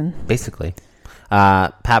reason. Basically.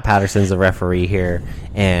 Pat Patterson's the referee here,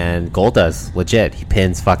 and Goldust, legit, he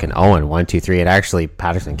pins fucking Owen 1, 2, 3, and actually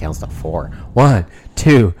Patterson counts to 4. 1,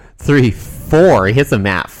 2, 3, 4. He hits the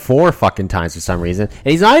mat 4 fucking times for some reason,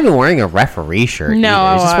 and he's not even wearing a referee shirt. No,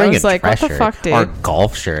 either. He's just wearing I was like, what the fuck, dude? Or a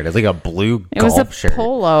golf shirt. It's like a blue golf shirt. It was a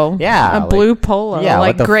polo. Yeah, a blue polo. Yeah,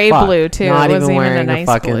 like gray blue too. Not it wasn't even a nice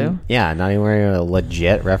fucking, blue. Yeah, not even wearing a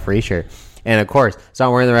legit referee shirt. And of course, he's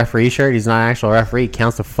not wearing the referee shirt. He's not an actual referee. He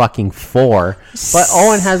counts to fucking 4. But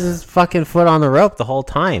Owen has his fucking foot on the rope the whole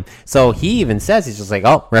time. So he even says, he's just like,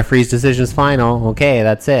 oh, referee's decision's final. Okay,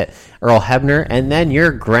 that's it. Earl Hebner. And then your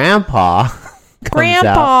grandpa comes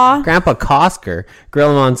out. Grandpa Kosker,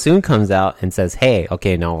 Gorilla Monsoon comes out and says, hey,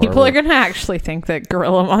 okay, no. People are going to actually think that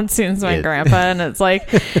Gorilla Monsoon's my grandpa. And it's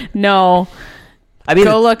like, no. I mean,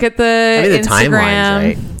 go look at the Instagram.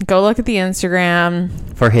 Timelines, right? Go look at the Instagram.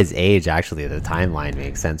 For his age, actually, the timeline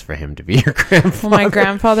makes sense for him to be your grandfather. Well, my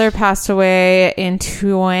grandfather passed away in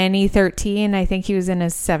 2013. I think he was in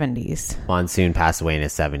his 70s. Monsoon passed away in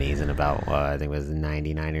his 70s in about, I think it was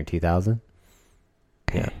 99 or 2000.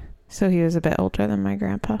 Okay. Yeah. So he was a bit older than my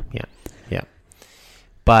grandpa. Yeah. Yeah.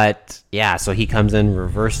 But, yeah, so he comes in,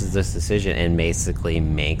 reverses this decision, and basically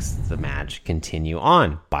makes the match continue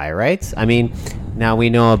on by rights. I mean, now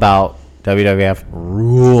we know about WWF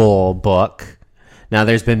rule book. Now,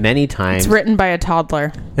 there's been many times... It's written by a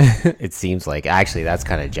toddler. It seems like. Actually, that's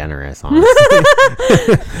kind of generous,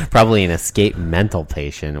 honestly. Probably an escaped mental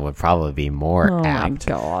patient would probably be more apt.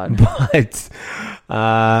 Oh, my God.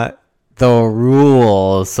 But the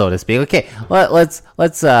rules, so to speak. Okay, let's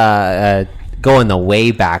go in the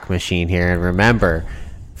Wayback Machine here and remember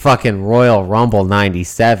fucking Royal Rumble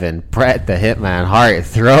 97. Bret the Hitman Hart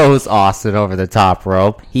throws Austin over the top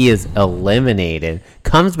rope. He is eliminated,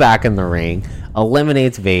 comes back in the ring.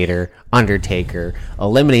 eliminates Vader, Undertaker,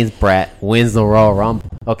 eliminates Brett, wins the Royal Rumble.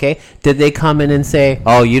 Okay? Did they come in and say,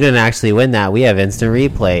 oh, you didn't actually win that. We have instant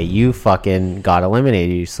replay. You fucking got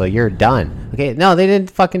eliminated, so you're done. Okay? No, they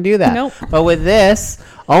didn't fucking do that. Nope. But with this,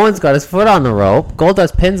 Owens got his foot on the rope.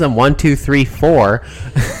 Goldust pins him 1, 2, 3, 4.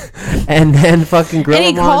 And then fucking Gorilla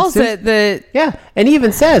And he calls Monsoon. it the... Yeah, and he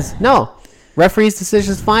even says, no, referee's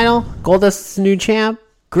decision's final. Goldust's new champ.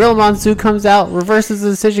 Gorilla Monsoon comes out, reverses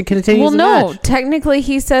the decision, continues the match. Technically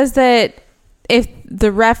he says that if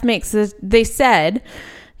the ref makes the... They said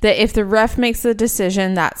that if the ref makes the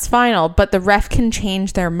decision, that's final, but the ref can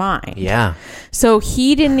change their mind. Yeah. So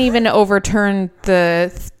he didn't even overturn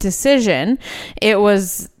the decision. It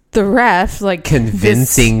was the ref, like,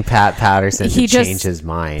 Convincing Pat Patterson he to just change his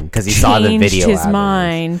mind because he saw the video. changed his afterwards.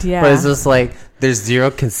 mind. Yeah. But it's just like there's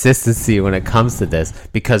zero consistency when it comes to this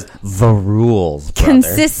because the rules, brother.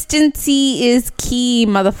 Consistency is key,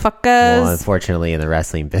 motherfuckers. Well, unfortunately, in the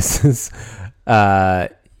wrestling business,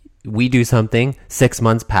 we do something, 6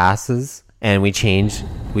 months passes, and we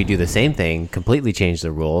do the same thing, completely change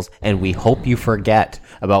the rules, and we hope you forget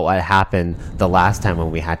about what happened the last time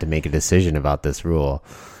when we had to make a decision about this rule.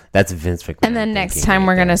 That's Vince McMahon. And then next thinking time right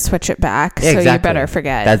we're there. going to switch it back. Yeah, so exactly. you better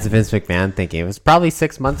forget. That's Vince McMahon thinking. It was probably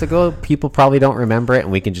 6 months ago. People probably don't remember it,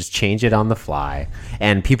 and we can just change it on the fly.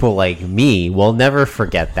 And people like me will never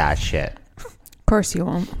forget that shit. Of course you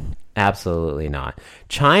won't. Absolutely not.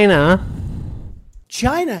 China.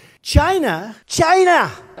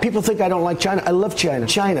 People think I don't like China. I love China.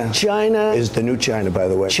 China is the new China, by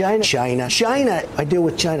the way. China. I deal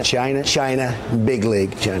with China. China, big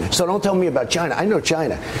league China. So don't tell me about China. I know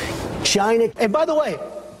China. And by the way,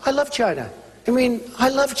 I love China. I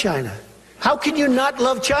love China. How can you not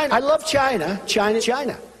love China? I love China.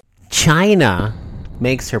 China. China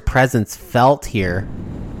makes her presence felt here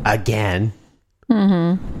again.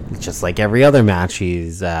 Mm-hmm. Just like every other match,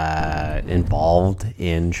 she's involved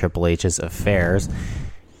in Triple H's affairs.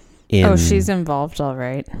 She's involved, all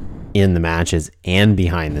right. In the matches and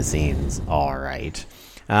behind the scenes, all right.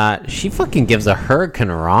 She fucking gives a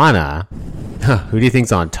Hurricane Rana. Who do you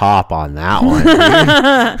think's on top on that one?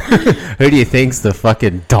 Who do you think's the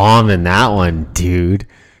fucking dom in that one, dude?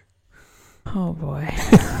 Oh, boy.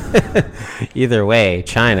 Either way,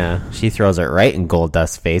 China, she throws it right in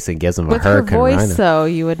Goldust's face and gives him With a Hurricane her voice, Rana. though,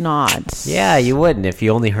 you would not. Yeah, you wouldn't. If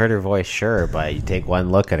you only heard her voice, sure. But you take one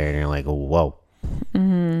look at her and you're like, whoa.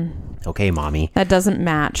 Mm-hmm. Okay, mommy. That doesn't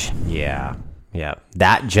match. Yeah.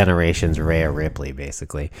 That generation's Rhea Ripley,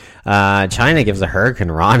 basically. China gives a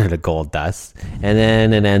Hurricane Rana to Goldust. And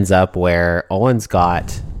then it ends up where Owens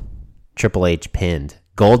got Triple H pinned.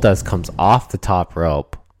 Goldust comes off the top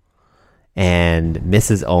rope and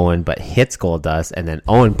misses Owen, but hits Goldust, and then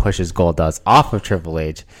Owen pushes Goldust off of Triple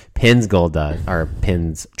H, pins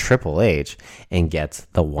Triple H, and gets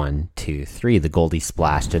the 1, 2, 3. The Goldie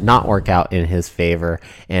Splash did not work out in his favor,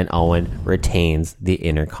 and Owen retains the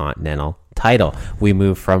Intercontinental title. We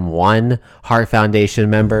move from one Hart Foundation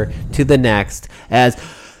member to the next as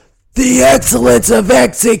the excellence of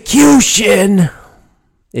execution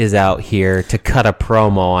is out here to cut a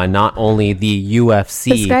promo on not only the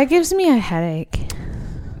UFC. This guy gives me a headache.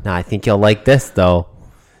 Now, I think you'll like this, though.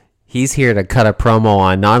 He's here to cut a promo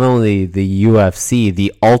on not only the UFC,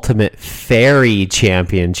 the Ultimate Fairy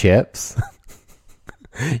Championships.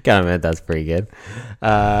 Gotta admit, that's pretty good.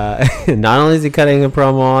 Not only is he cutting a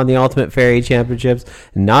promo on the Ultimate Fairy Championships,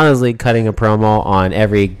 not only is he cutting a promo on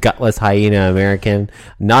every gutless hyena American,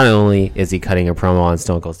 not only is he cutting a promo on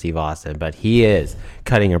Stone Cold Steve Austin, but he is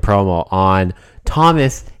cutting a promo on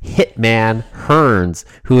Thomas Hitman Hearns,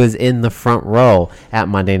 who is in the front row at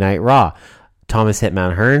Monday Night Raw. Thomas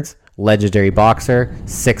Hitman Hearns, legendary boxer,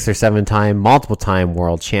 6 or 7 time, multiple time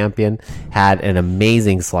world champion, had an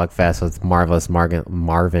amazing slugfest with marvelous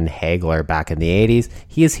Marvin Hagler back in the 80s.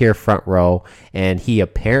 He is here front row, and he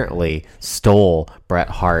apparently stole Bret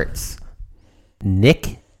Hart's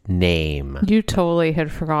nickname. You totally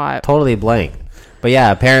had forgot. Totally blank. But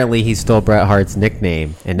yeah, apparently he stole Bret Hart's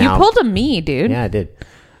nickname. And now, You pulled a me, dude. Yeah, I did.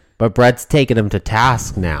 But Bret's taking him to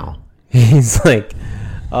task now. He's like,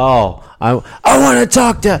 oh, I want to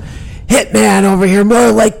talk to Hitman over here,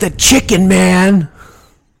 more like the Chicken Man.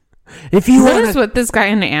 If you What want is with this guy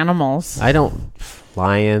and animals? I don't.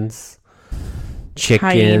 Lions,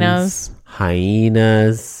 chickens,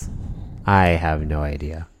 hyenas. I have no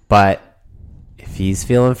idea. But if he's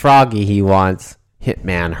feeling froggy, he wants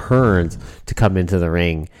Hitman Hearns to come into the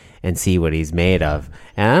ring and see what he's made of.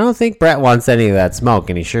 And I don't think Bret wants any of that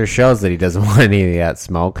smoke, and he sure shows that he doesn't want any of that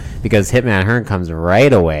smoke, because Hitman Hearn comes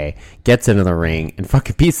right away, gets into the ring, and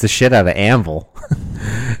fucking beats the shit out of Anvil.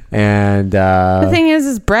 And The thing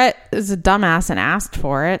is Brett is a dumbass and asked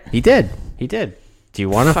for it. he did. Do you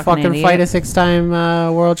want to Fucking fucking idiot. fight a 6-time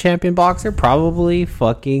world champion boxer? Probably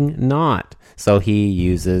fucking not. So he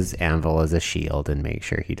uses Anvil as a shield and makes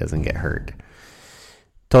sure he doesn't get hurt.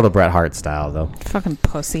 Total Bret Hart style, though. Fucking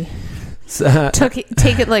pussy. So,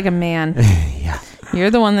 Take it like a man. yeah,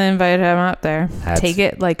 You're the one that invited him up there. That's- Take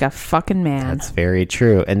it like a fucking man. that's very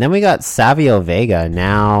true. And then we got Savio Vega,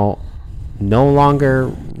 now no longer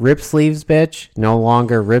rip sleeves bitch, no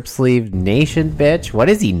longer rip sleeve nation bitch. What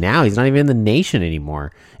is he now? He's not even in the nation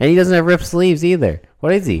anymore. And he doesn't have rip sleeves either.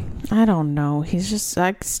 What is he? I don't know. He's just,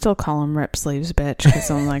 I still call him Rip Sleeves bitch because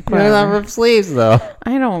I'm like, He's not whatever. rip sleeves, though.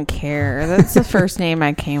 I don't care. That's the first name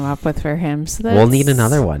I came up with for him. So We'll need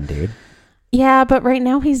another one, dude. Yeah, but right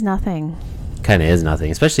now he's nothing. Kind of is nothing,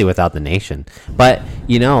 especially without the nation. But,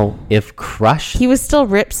 you know, if Crush... He was still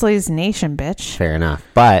Rip Sleeves Nation bitch. Fair enough.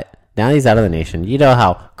 But now he's out of the nation. You know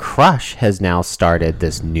how Crush has now started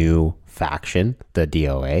this new faction, the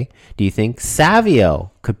DOA. Do you think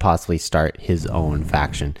Savio could possibly start his own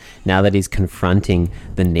faction now that he's confronting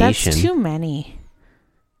the nation? That's too many.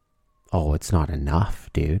 Oh, it's not enough,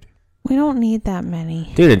 dude. We don't need that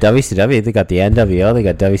many. Dude, in WCW, they got the NWO, they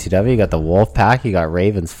got WCW, you got the Wolfpack, you got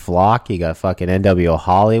Ravens Flock, you got fucking NWO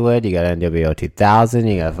Hollywood, you got NWO 2000,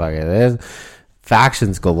 you got fucking this.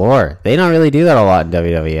 Factions galore. They don't really do that a lot in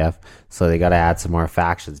WWF. So they got to add some more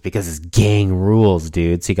factions because it's gang rules,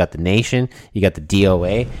 dude. So you got the Nation, you got the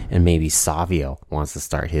DOA, and maybe Savio wants to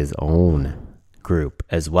start his own group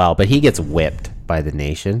as well. But he gets whipped by the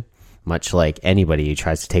Nation, much like anybody who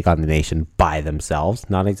tries to take on the Nation by themselves.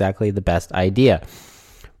 Not exactly the best idea.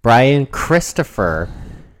 Brian Christopher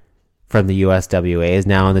from the USWA is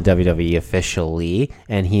now in the WWE officially,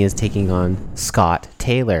 and he is taking on Scott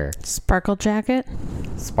Taylor. Sparkle Jacket?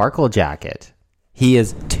 Sparkle Jacket. He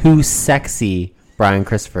is too sexy, Brian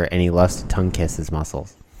Christopher, and he loves to tongue kiss his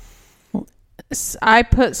muscles. I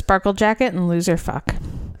put Sparkle Jacket and Loser Fuck.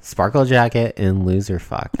 Sparkle Jacket and Loser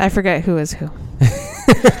Fuck. I forget who is who.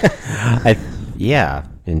 Yeah,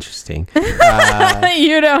 interesting.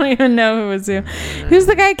 You don't even know who is who. Who's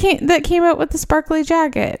the guy that came out with the sparkly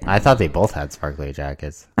jacket? I thought they both had sparkly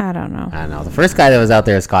jackets. I don't know. I don't know. The first guy that was out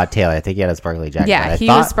there is Scott Taylor. I think he had a sparkly jacket. Yeah, but he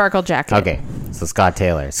I was thought, Sparkle Jacket. Okay, so Scott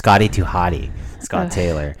Taylor. Scotty Too Hottie. Scott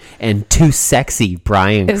Taylor. And too sexy,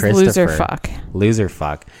 Brian Is Christopher. Loser Fuck. Loser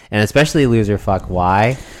Fuck. And especially Loser Fuck.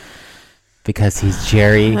 Why? Because he's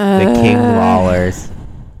Jerry the King Lawler's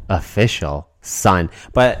official son.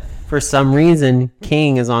 But for some reason,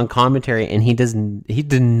 King is on commentary and he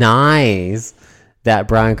denies that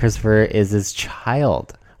Brian Christopher is his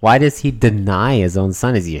child. Why does he deny his own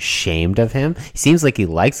son? Is he ashamed of him? He seems like he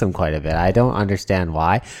likes him quite a bit. I don't understand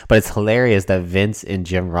why, but it's hilarious that Vince and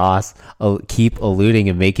Jim Ross keep alluding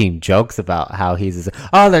and making jokes about how he's,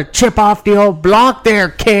 the chip off the old block there,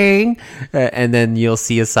 King. And then you'll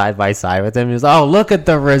see a side by side with him. He's, look at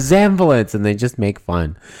the resemblance. And they just make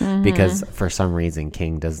fun because for some reason,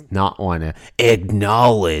 King does not want to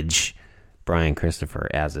acknowledge Brian Christopher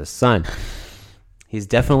as his son. He's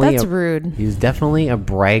definitely That's rude. He's definitely a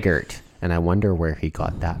braggart, and I wonder where he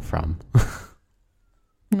got that from.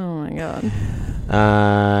 Oh my god.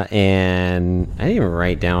 And I didn't even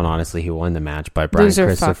write down honestly who won the match, but Brian Loser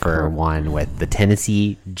Christopher fucker. won with the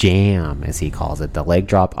Tennessee Jam, as he calls it, the leg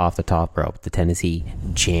drop off the top rope, the Tennessee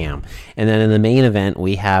Jam. And then in the main event,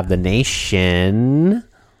 we have the Nation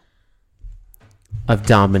of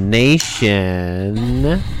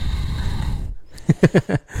Domination.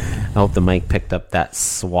 I hope the mic picked up that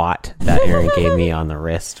swat that Erin gave me on the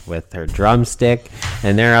wrist with her drumstick.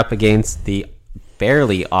 And they're up against the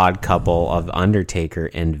fairly odd couple of Undertaker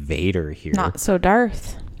and Vader here. Not so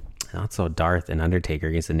Darth. Not so Darth and Undertaker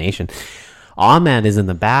against the Nation. Ahmed is in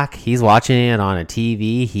the back. He's watching it on a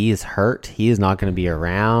TV. He is hurt. He is not going to be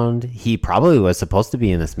around. He probably was supposed to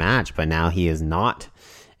be in this match, but now he is not.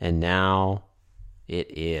 And now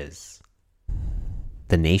it is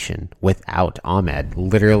the Nation without Ahmed,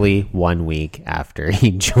 literally 1 week after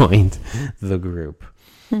he joined the group.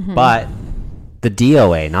 But the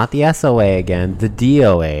DOA, not the SOA again, the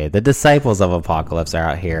DOA, the Disciples of Apocalypse are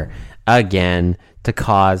out here again to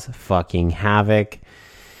cause fucking havoc.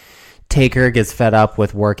 Taker gets fed up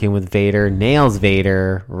with working with Vader, nails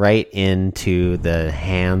Vader right into the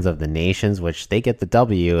hands of the Nations, which they get the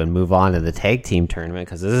W and move on to the tag team tournament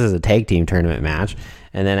because this is a tag team tournament match.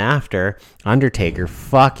 And then after, Undertaker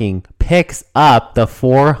fucking picks up the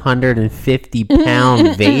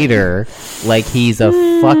 450-pound Vader like he's a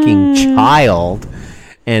fucking child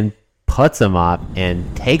and puts him up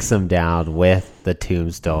and takes him down with the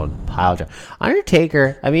Tombstone Piledriver.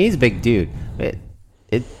 Undertaker, I mean, he's a big dude. It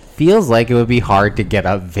feels like it would be hard to get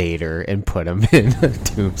up Vader and put him in a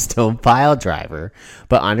Tombstone pile driver.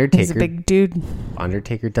 But He's a big dude.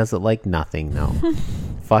 Undertaker does it like nothing, though.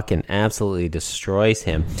 Fucking absolutely destroys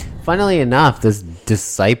him. Funnily enough, this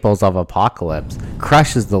Disciples of Apocalypse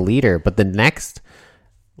crushes the leader, but the next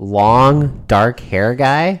long dark hair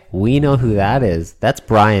guy, we know who that is. That's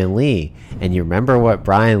Brian Lee. And you remember what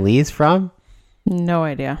Brian Lee's from? No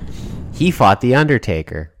idea. He fought the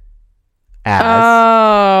Undertaker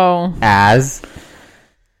Oh, as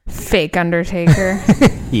fake Undertaker.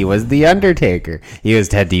 he was the Undertaker. He was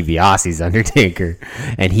Ted DiBiase's Undertaker,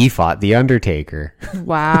 and he fought the Undertaker.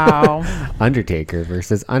 Wow. Undertaker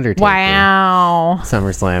versus Undertaker. Wow.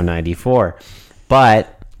 SummerSlam 94.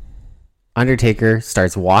 But Undertaker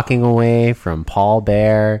starts walking away from Paul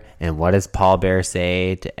Bearer, and what does Paul Bearer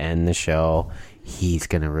say to end the show? He's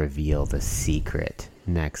going to reveal the secret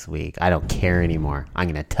next week. I don't care anymore. I'm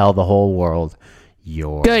going to tell the whole world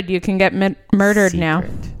your Good. You can get murdered now.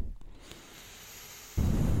 secret.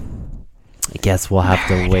 I guess we'll have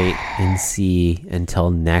to wait and see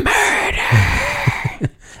until next.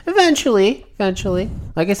 Eventually.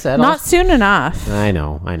 Like I said, Not soon enough. I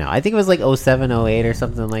know. I think it was like 07, 08 or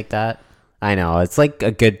something like that. I know. It's like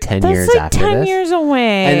a good 10 That's years like after 10 this. years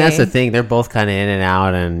away. And that's the thing. They're both kind of in and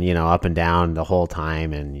out and, up and down the whole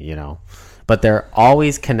time. And, but they're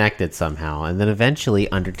always connected somehow. And then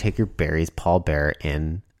eventually Undertaker buries Paul Bearer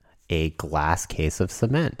in a glass case of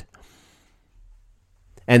cement.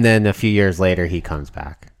 And then a few years later, he comes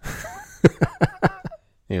back.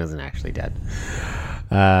 He wasn't actually dead.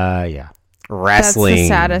 Yeah. That's Wrestling. the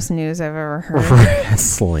saddest news I've ever heard.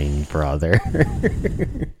 Wrestling, brother.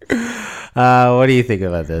 What do you think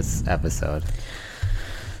about this episode?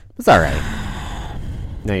 It's all right.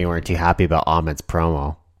 No, you weren't too happy about Ahmed's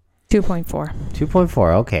promo. 2.4.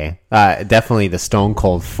 2.4, okay. Definitely the Stone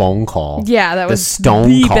Cold phone call. Yeah, that the was stone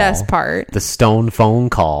the call. best part. The Stone phone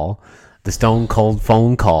call. The Stone Cold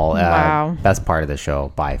phone call. Wow. Best part of the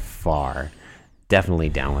show by far. Definitely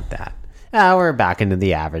down with that. We're back into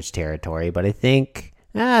the average territory, but I think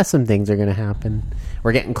some things are going to happen.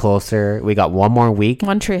 We're getting closer. We got one more week.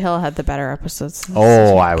 One Tree Hill had the better episodes.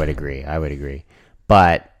 Oh, I would agree.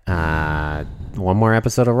 But one more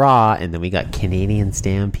episode of Raw, and then we got Canadian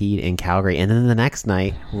Stampede in Calgary. And then the next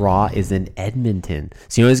night, Raw is in Edmonton.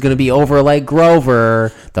 So it's going to be over like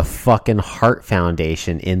Grover, the fucking Hart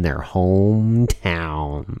Foundation in their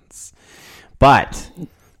hometowns. But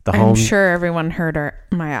I'm sure everyone heard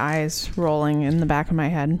my eyes rolling in the back of my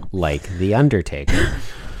head. Like The Undertaker.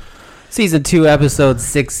 Season 2, episode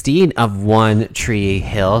 16 of One Tree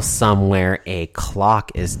Hill. Somewhere a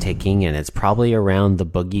clock is ticking, and it's probably around the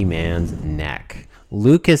boogeyman's neck.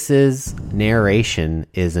 Lucas's narration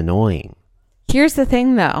is annoying. Here's the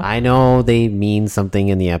thing, though. I know they mean something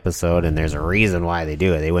in the episode, and there's a reason why they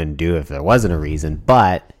do it. They wouldn't do it if there wasn't a reason,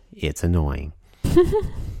 but it's annoying.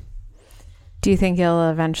 Do you think he'll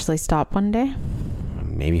eventually stop one day?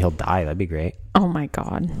 Maybe he'll die. That'd be great. Oh, my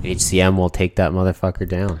God. HCM will take that motherfucker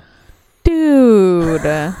down. Dude.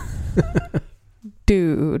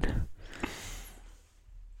 Dude.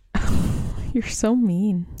 You're so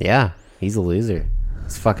mean. Yeah, he's a loser.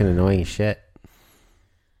 It's fucking annoying as shit.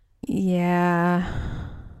 Yeah.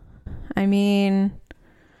 I mean,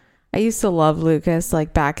 I used to love Lucas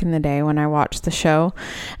like back in the day when I watched the show.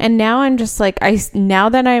 And now I'm just like, now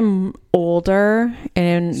that I'm older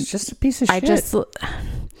and It's just a piece of shit.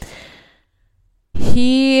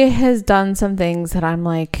 He has done some things that I'm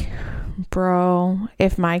like, bro,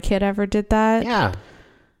 if my kid ever did that, Yeah.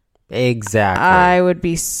 Exactly. I would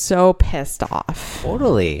be so pissed off.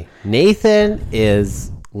 Totally. Nathan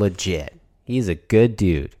is legit. He's a good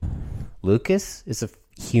dude. Lucas is a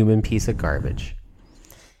human piece of garbage.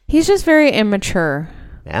 He's just very immature.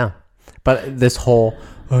 Yeah. But this whole,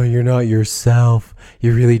 oh, you're not yourself.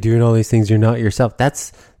 You're really doing all these things. You're not yourself.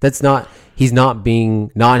 That's not, he's not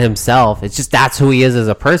being not himself. It's just that's who he is as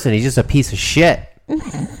a person. He's just a piece of shit.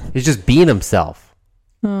 He's just being himself.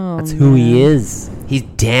 Oh, That's who he is. He's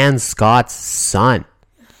Dan Scott's son.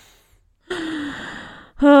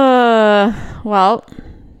 Well,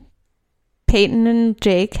 Peyton and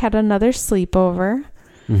Jake had another sleepover.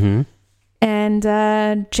 Mm-hmm.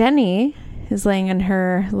 And Jenny is laying in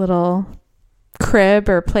her little crib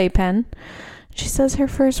or playpen. She says her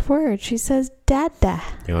first word. She says, Dada.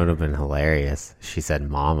 It would have been hilarious. She said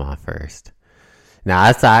mama first.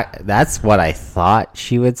 Now, that's what I thought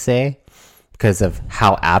she would say because of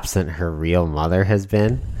how absent her real mother has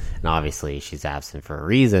been. And obviously, she's absent for a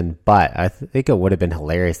reason. But I think it would have been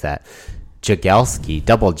hilarious that Jagelski,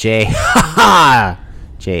 double J,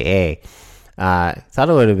 J-A, thought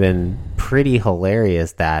it would have been pretty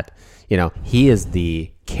hilarious that, he is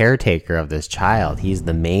the caretaker of this child. He's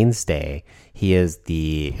the mainstay. He is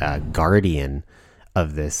the guardian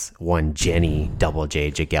of this one Jenny Double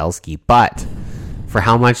J Jagelski. But for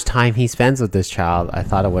how much time he spends with this child, I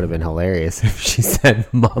thought it would have been hilarious if she said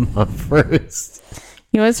mama first.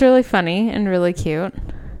 You know what's really funny and really cute?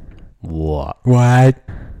 What?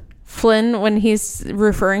 Flynn, when he's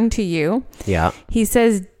referring to you, Yeah. he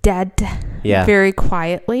says dad very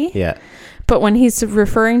quietly. Yeah. But when he's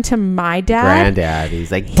referring to my dad, Granddad,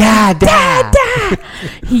 he's like, dad.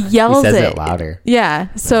 he yells He says it. it louder. Yeah.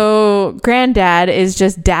 So granddad is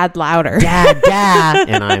just dad louder. Dad.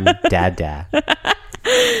 And I'm dad.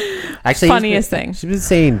 Actually, Funniest thing. She's been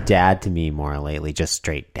saying dad to me more lately, just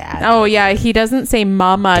straight dad. Oh yeah, he doesn't say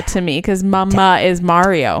mama to me because mama is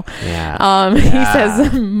Mario. Yeah. He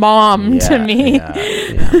says mom to me.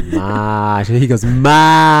 Yeah. Ma. He goes,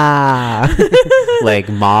 ma. Like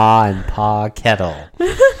ma and pa kettle.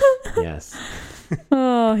 Yes.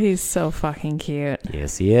 Oh, he's so fucking cute.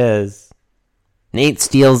 Yes, he is. Nate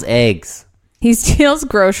steals eggs. He steals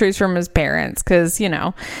groceries from his parents because,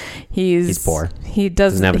 he's poor. He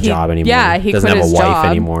Doesn't have a job anymore. Yeah, he doesn't quit have a his wife job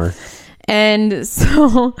anymore. And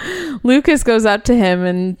so Lucas goes up to him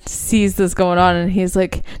and sees this going on, and he's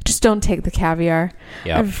like, just don't take the caviar.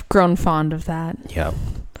 Yep. I've grown fond of that. Yep.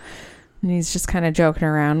 And he's just kind of joking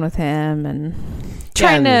around with him and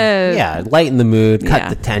trying to lighten the mood, cut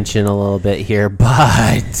the tension a little bit here,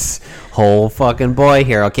 but whole fucking boy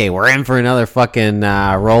here. Okay, we're in for another fucking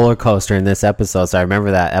roller coaster in this episode. So I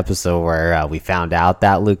remember that episode where we found out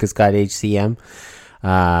that Lucas got HCM.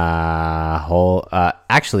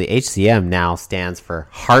 Actually, HCM now stands for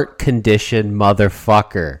heart condition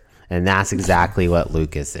motherfucker, and that's exactly what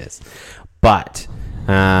Lucas is. But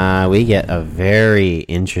we get a very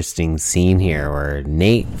interesting scene here where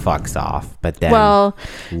Nate fucks off, but then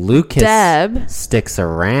Lucas Deb sticks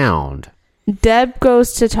around. Deb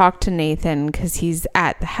goes to talk to Nathan because he's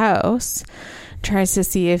at the house, tries to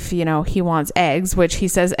see if, he wants eggs, which he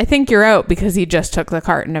says, I think you're out, because he just took the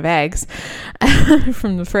carton of eggs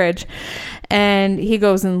from the fridge. And he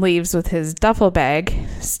goes and leaves with his duffel bag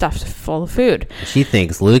stuffed full of food. She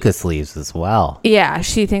thinks Lucas leaves as well. Yeah,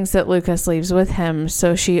 she thinks that Lucas leaves with him.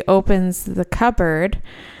 So she opens the cupboard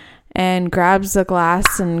and grabs a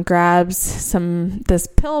glass and grabs this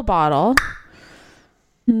pill bottle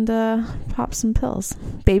and pops some pills.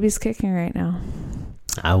 Baby's kicking right now.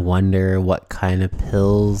 I wonder what kind of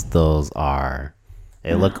pills those are.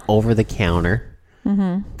 They look over the counter.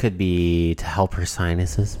 Mm-hmm. Could be to help her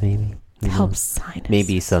sinuses, maybe. Help sinus.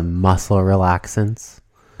 Maybe some muscle relaxants.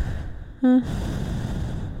 Who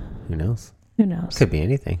knows? Who knows? Could be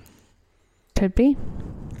anything. Could be.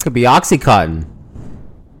 Could be Oxycontin.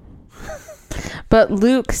 But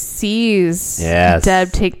Luke sees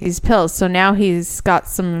Deb take these pills, so now he's got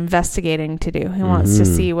some investigating to do. He wants to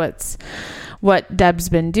see what Deb's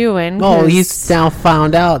been doing. Oh, he's now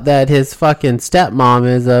found out that his fucking stepmom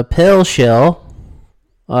is a pill shill,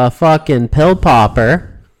 a fucking pill popper.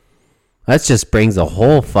 That just brings a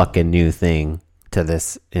whole fucking new thing to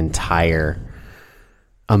this entire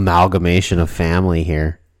amalgamation of family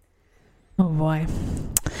here. Oh boy.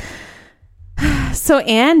 So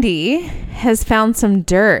Andy has found some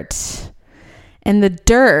dirt, and the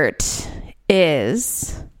dirt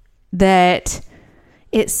is that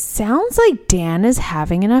it sounds like Dan is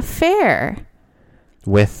having an affair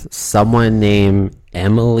with someone named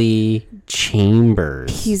Emily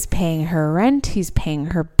Chambers. He's paying her rent. He's paying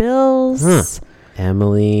her bills.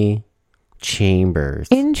 Emily Chambers.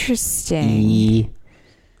 Interesting.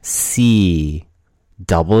 ECW?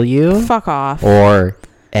 Fuck off. Or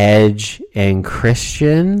Edge and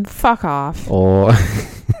Christian? Fuck off. Or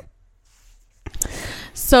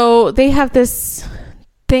so they have this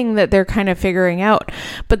thing that they're kind of figuring out.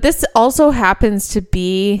 But this also happens to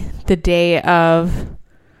be the day of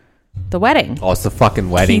the wedding. Oh, it's the fucking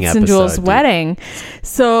wedding Keats episode. and Jules' dude. wedding.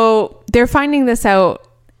 So they're finding this out,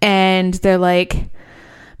 and they're like,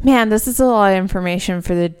 man, this is a lot of information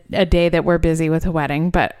for a day that we're busy with a wedding,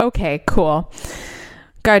 but okay, cool.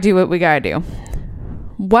 Gotta do what we gotta do.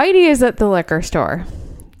 Whitey is at the liquor store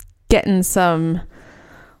getting some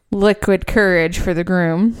liquid courage for the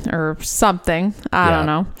groom or something. I don't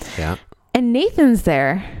know. Yeah. And Nathan's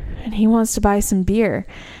there, and he wants to buy some beer.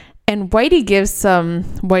 And Whitey gives some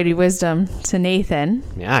Whitey wisdom to Nathan.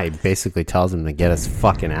 Yeah, he basically tells him to get his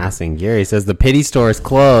fucking ass in gear. He says the pity store is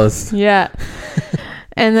closed. Yeah.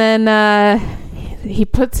 And then he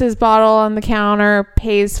puts his bottle on the counter,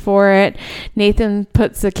 pays for it. Nathan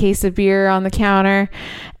puts a case of beer on the counter.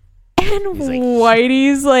 And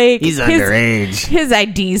Whitey's like... He's underage. His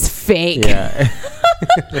ID's fake. Yeah.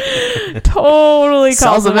 Totally calls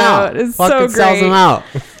Sells him them out. It's Fucking so sells them great. out.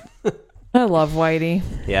 I love Whitey.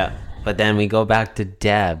 Yeah. But then we go back to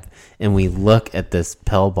Deb and we look at this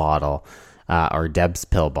pill bottle, or Deb's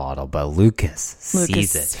pill bottle, but Lucas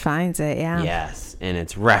sees it. Finds it, yeah. Yes. And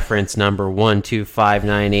it's reference number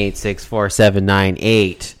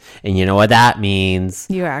 12598644798. And you know what that means?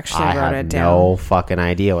 You actually I wrote have it down. no fucking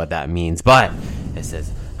idea what that means. But it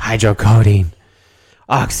says hydrocodone,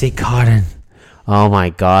 Oxycontin. Oh my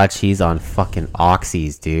God, she's on fucking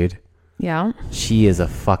oxys, dude. Yeah. She is a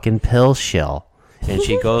fucking pill shill. And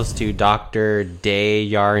she goes to Dr.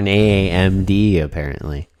 Desjarnais, MD,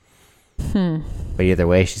 apparently. But either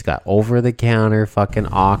way, she's got over-the-counter fucking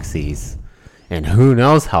oxys. And who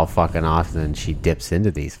knows how fucking often she dips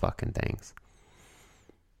into these fucking things.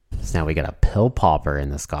 So now we got a pill popper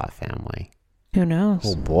in the Scott family. Who knows?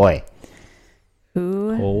 Oh, boy.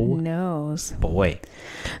 Who knows? Boy.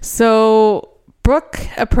 So Brooke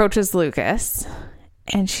approaches Lucas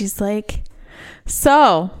and she's like,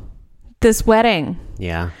 so this wedding.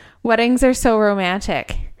 Yeah. Weddings are so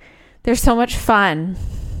romantic. They're so much fun.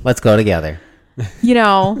 Let's go together. You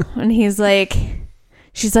know, and she's like,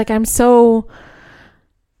 I'm so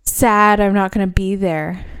sad I'm not going to be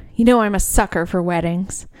there. You know, I'm a sucker for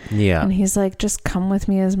weddings. Yeah. And he's like, just come with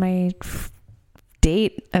me as my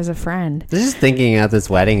date as a friend. Just thinking at this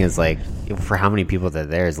wedding is like, for how many people that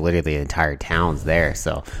there is, literally the entire town's there.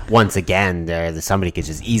 So once again, somebody could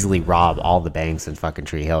just easily rob all the banks in fucking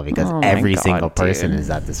Tree Hill because Oh my every God, single person dude. is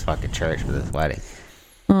at this fucking church for this wedding.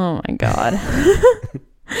 Oh my God.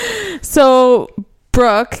 So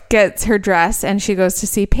Brooke gets her dress and she goes to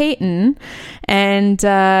see Peyton, and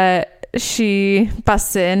she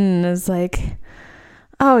busts in and is like,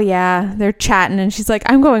 oh yeah, they're chatting, and she's like,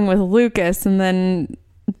 I'm going with Lucas. And then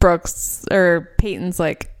Peyton's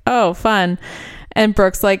like, oh, fun. And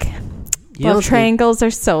Brooke's like, love triangles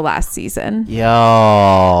are so last season.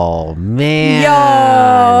 Yo, man.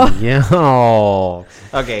 Yo.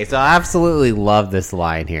 Okay, so I absolutely love this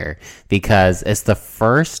line here because it's the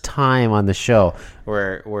first time on the show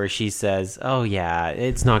where she says, oh yeah,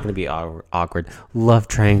 it's not going to be awkward. Love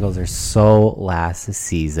triangles are so last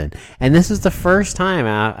season. And this is the first time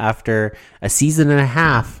after a season and a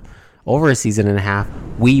half, over a season and a half,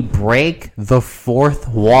 we break the fourth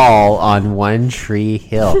wall on One Tree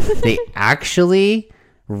Hill. They actually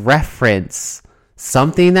reference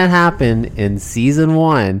something that happened in season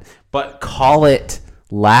 1, but call it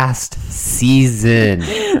last season.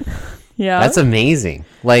 Yeah. That's amazing.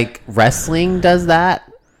 Like, wrestling does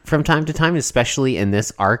that from time to time, especially in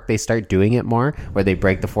this arc. They start doing it more, where they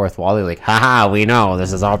break the fourth wall. They're like, haha, we know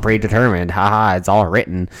this is all predetermined. Haha, it's all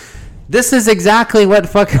written. This is exactly what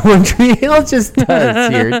fucking One Tree Hill just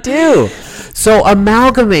does here, too. So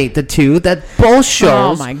amalgamate the two, that both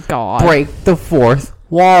shows Oh my God. break the fourth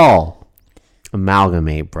wall.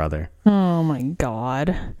 Amalgamate, brother. Oh my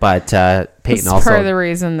God. But Peyton That's also... part of the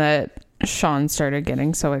reason that Sean started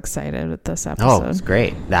getting so excited with this episode. Oh, it's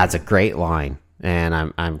great. That's a great line. And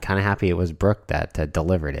I'm kind of happy it was Brooke that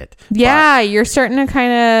delivered it. Yeah, you're starting to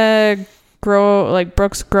kind of grow, like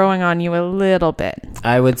Brooke's growing on you a little bit.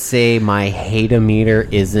 I would say my hate-o-meter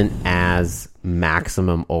isn't as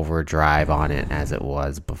maximum overdrive on it as it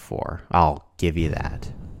was before. I'll give you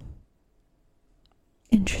that.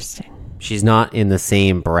 Interesting. She's not in the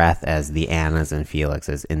same breath as the Annas and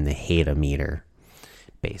Felixes in the hate-o-meter,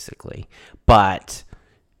 basically. But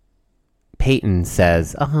Peyton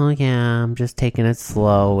says, oh yeah, I'm just taking it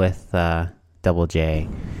slow with Double J.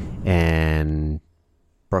 And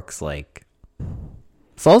Brooke's like,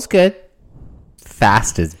 slow's good.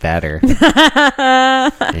 Fast is better.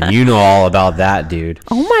 And you know all about that, dude.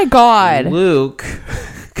 Oh my God. Luke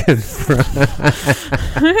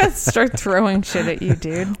Start throwing shit at you,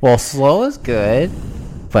 dude. well, slow is good,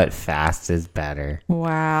 but fast is better.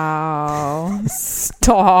 Wow.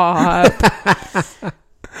 Stop.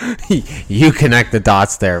 You connect the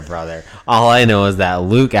dots there, brother. All I know is that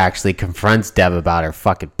Luke actually confronts Deb about her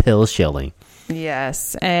fucking pill shilling.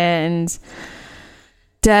 Yes. And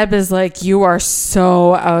Deb is like, you are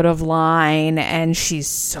so out of line. And she's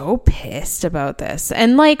so pissed about this.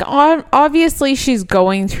 And like, obviously she's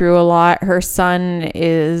going through a lot. Her son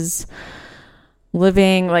is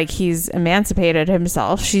living, like, he's emancipated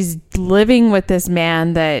himself. She's living with this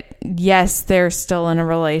man that, yes, they're still in a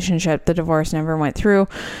relationship. The divorce never went through,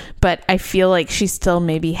 but I feel like she still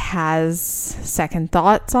maybe has second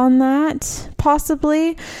thoughts on that,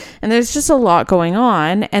 possibly. And there's just a lot going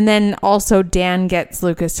on. And then also Dan gets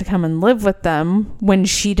Lucas to come and live with them when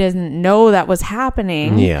she didn't know that was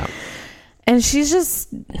happening. Yeah. And she's just,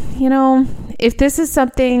 you know, if this is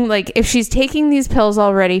something like, if she's taking these pills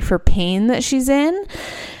already for pain that she's in,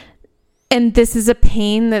 and this is a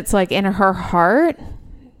pain that's like in her heart,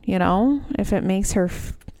 you know, if it makes her,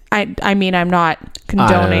 I mean, I'm not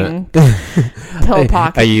condoning pill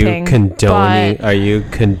pocketing. Are you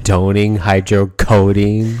condoning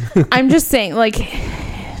hydrocodone? I'm just saying, like,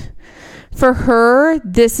 for her,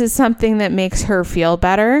 this is something that makes her feel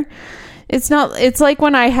better. It's like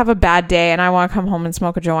when I have a bad day and I want to come home and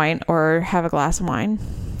smoke a joint or have a glass of wine.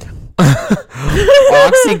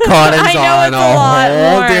 Oxycontin's on a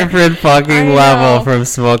whole different fucking level from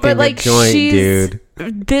smoking a joint, dude.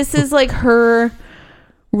 This is like her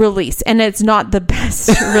release, and it's not the best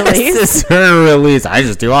release. This is her release. I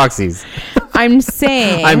just do oxys. I'm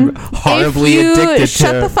saying I'm horribly addicted to...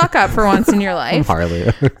 Shut the fuck up for once in your life. Harley.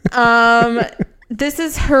 This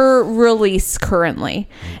is her release currently.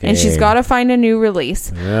 Dang. And she's got to find a new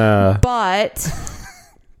release. Yeah. But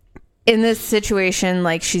in this situation,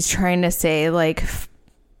 like, she's trying to say, like,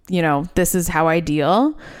 you know, this is how I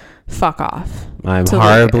deal. Fuck off. I'm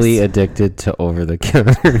horribly addicted to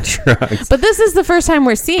over-the-counter drugs. But this is the first time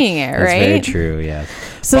we're seeing it, right? That's very true, yes.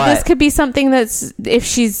 So this could be something that's, if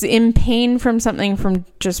she's in pain from something, from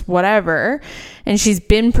just whatever, and she's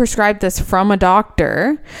been prescribed this from a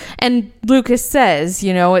doctor, and Lucas says,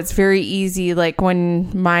 you know, it's very easy, like when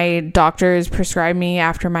my doctors prescribe me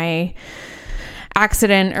after my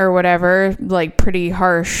accident or whatever, like pretty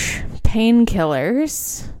harsh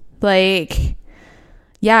painkillers, like...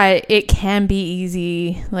 Yeah, it can be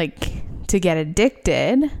easy, like, to get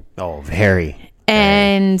addicted. Oh, very.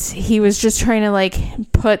 And he was just trying to, like,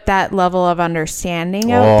 put that level of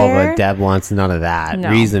understanding out there. Oh, but Deb wants none of that.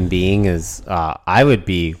 No. Reason being is I would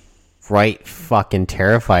be right fucking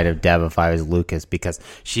terrified of Deb if I was Lucas, because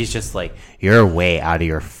she's just like, you're way out of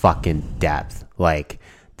your fucking depth. Like,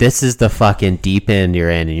 this is the fucking deep end you're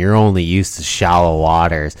in, and you're only used to shallow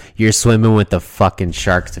waters. You're swimming with the fucking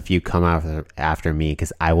sharks if you come after me,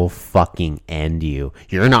 because I will fucking end you.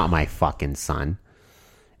 You're not my fucking son.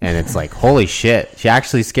 And it's like, holy shit. She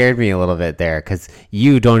actually scared me a little bit there, because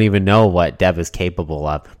you don't even know what Deb is capable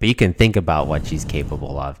of. But you can think about what she's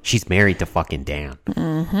capable of. She's married to fucking Dan.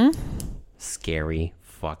 Mm-hmm. Scary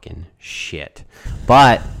fucking shit.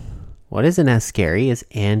 But... what isn't as scary is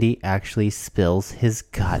Andy actually spills his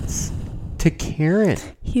guts to Karen.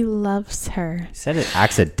 He loves her. He said it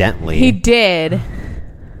accidentally. He did.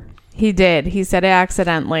 He said it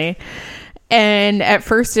accidentally. And at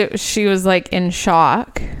first she was like in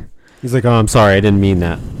shock. He's like, oh, I'm sorry. I didn't mean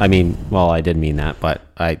that. I mean, well, I did mean that, but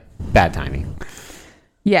bad timing.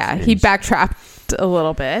 Yeah, he backtracked a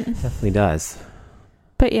little bit. Definitely does.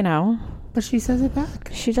 But, you know. But she says it back.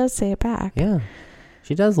 She does say it back. Yeah.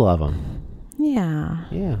 She does love him. Yeah.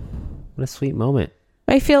 Yeah. What a sweet moment.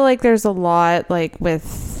 I feel like there's a lot, like,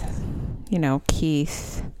 with, you know,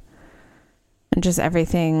 Keith and just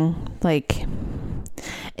everything. Like,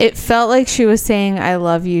 it felt like she was saying I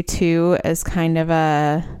love you too as kind of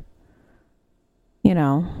a, you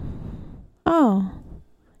know, oh,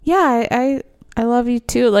 yeah, I love you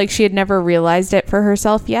too. Like, she had never realized it for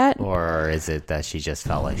herself yet. Or is it that she just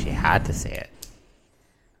felt like she had to say it?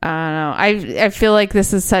 I don't know. I feel like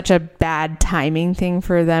this is such a bad timing thing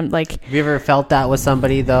for them. Like, have you ever felt that with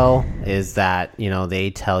somebody, though? Is that, you know, they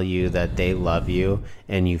tell you that they love you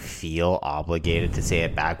and you feel obligated to say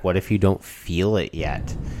it back? What if you don't feel it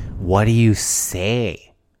yet? What do you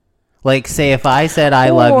say? Like, say if I said I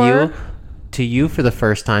love you to you for the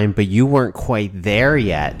first time, but you weren't quite there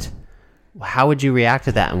yet, how would you react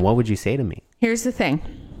to that, and what would you say to me? Here's the thing.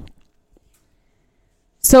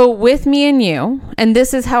 So with me and you, and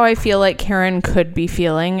this is how I feel like Karen could be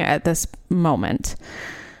feeling at this moment.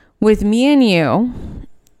 With me and you,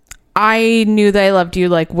 I knew that I loved you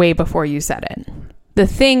like way before you said it. The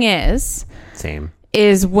thing is,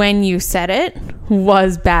 when you said it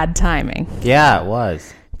was bad timing. Yeah, it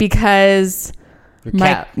was. Because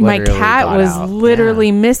my cat was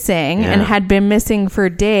literally missing and had been missing for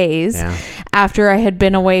days after I had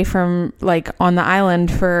been away from, like, on the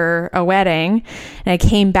island for a wedding, and I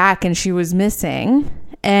came back and she was missing,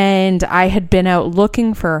 and I had been out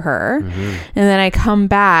looking for her, and then I come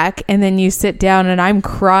back and then you sit down and I'm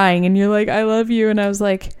crying and you're like, I love you, and I was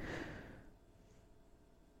like,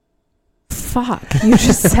 fuck, you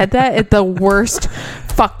just said that at the worst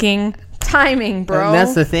fucking timing, bro. And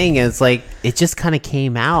that's the thing, is like, it just kind of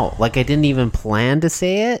came out. Like, I didn't even plan to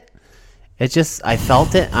say it. It just, I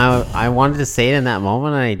felt it. I wanted to say it in that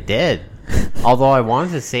moment, and I did. Although I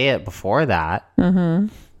wanted to say it before that.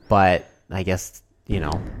 But I guess, you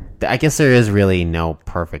know, I guess there is really no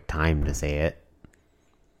perfect time to say it.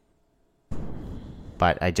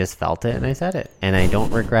 but I just felt it and I said it, and I don't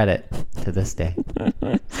regret it to this day.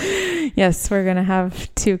 Yes, we're gonna have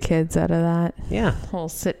 2 kids out of that Yeah, whole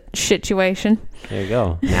situation. there you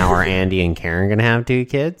go. Now are Andy and Karen gonna have 2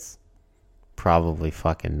 kids? Probably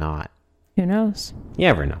fucking not. Who knows? You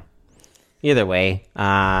never know. Either way,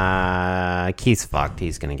 Keith's fucked.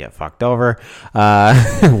 He's gonna get fucked over.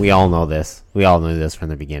 We all know this. We all knew this from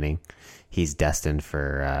the beginning. He's destined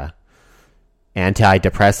for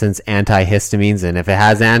antidepressants, antihistamines, and if it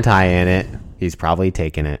has anti in it, he's probably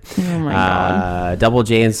taking it. Oh my God. Double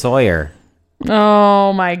J and Sawyer.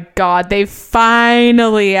 Oh my God. They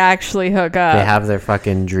finally actually hook up. They have their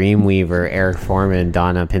fucking Dreamweaver, Eric Foreman,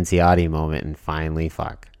 Donna Pinciotti moment and finally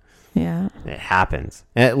fuck. Yeah. It happens.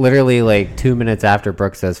 It literally like 2 minutes after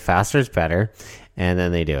Brooke says faster's better, and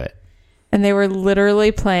then they do it. And they were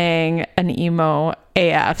literally playing an emo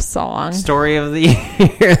AF song. Story of the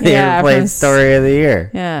year. They Yeah, played from Story of the Year.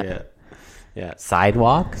 Yeah. Yeah.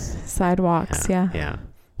 Sidewalks. Sidewalks. Yeah. Yeah.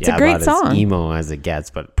 It's a great about song. As emo as it gets,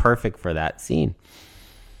 but perfect for that scene.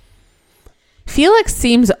 Felix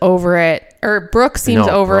seems over it, or Brooke seems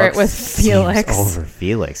over Brooke it with seems Felix. Over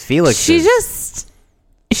Felix. Felix.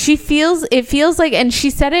 She feels like, and she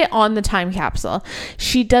said it on the time capsule,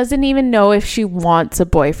 she doesn't even know if she wants a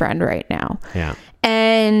boyfriend right now. Yeah.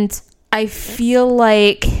 And I feel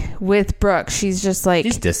like with Brooke, she's just like,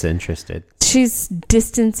 She's disinterested. she's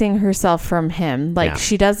distancing herself from him. Like, Yeah.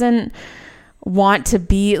 she doesn't want to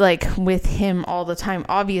be like with him all the time.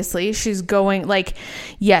 Obviously, she's going like,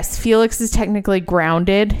 yes, Felix is technically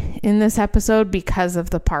grounded in this episode because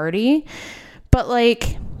of the party, but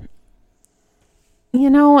like, you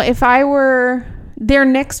know, if I were their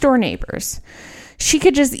next door neighbors, she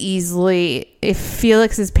could just easily, if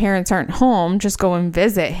Felix's parents aren't home, just go and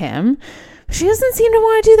visit him. She doesn't seem to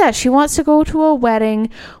want to do that. She wants to go to a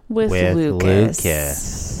wedding with Lucas.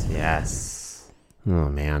 Yes. Oh,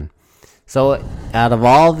 man. So out of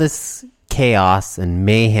all this chaos and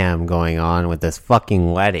mayhem going on with this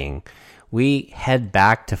fucking wedding, we head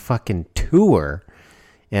back to fucking tour.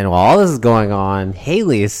 And while all this is going on,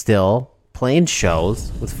 Haley is still playing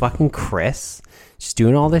shows with fucking Chris. She's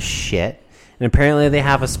doing all this shit. And apparently they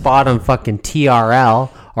have a spot on fucking TRL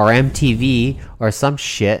or MTV or some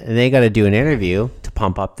shit. And they got to do an interview to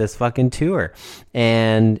pump up this fucking tour.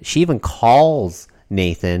 And she even calls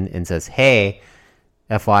Nathan and says, hey,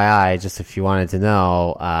 FYI, just if you wanted to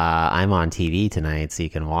know, I'm on TV tonight so you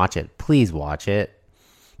can watch it. Please watch it.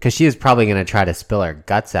 Because she was probably going to try to spill her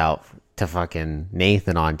guts out to fucking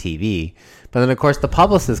Nathan on TV. But then, of course, the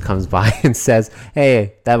publicist comes by and says,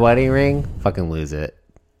 hey, that wedding ring, fucking lose it.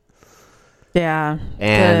 Yeah.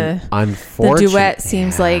 And the unfortunately, duet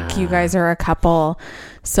seems like you guys are a couple.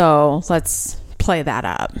 So let's play that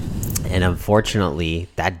up. And unfortunately,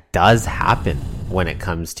 that does happen when it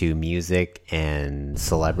comes to music and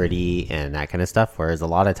celebrity and that kind of stuff. Whereas a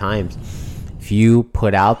lot of times, if you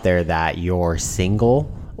put out there that you're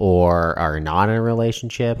single or are not in a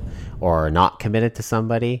relationship or not committed to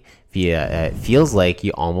somebody, it feels like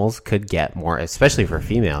you almost could get more, especially for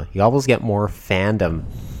female, you almost get more fandom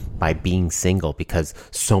by being single because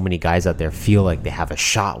so many guys out there feel like they have a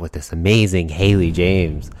shot with this amazing Haley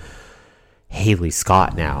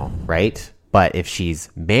Scott now, right? But if she's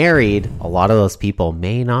married, a lot of those people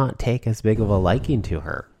may not take as big of a liking to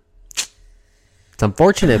her. It's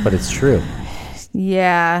unfortunate, but it's true.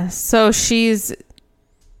 Yeah. So she's,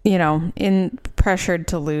 you know, pressured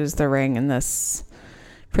to lose the ring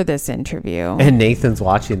for this interview. And Nathan's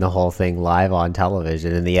watching the whole thing live on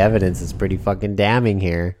television, and the evidence is pretty fucking damning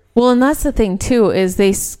here. Well, and that's the thing too, is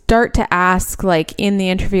they start to ask, like in the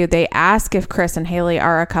interview, they ask if Chris and Haley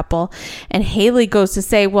are a couple, and Haley goes to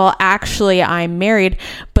say, well, actually I'm married.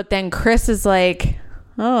 But then Chris is like,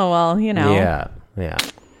 oh, well, you know, Yeah.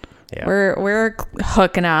 we're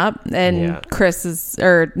hooking up, and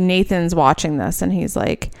Nathan's watching this and he's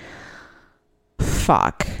like,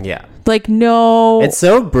 fuck. Yeah. Like, no. It's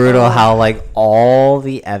so brutal how like all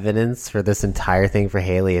the evidence for this entire thing for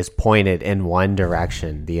Haley is pointed in one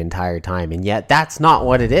direction the entire time, and yet that's not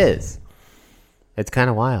what it is. It's kind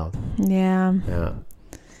of wild. Yeah.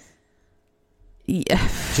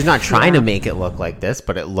 She's not trying to make it look like this,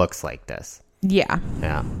 but it looks like this. Yeah.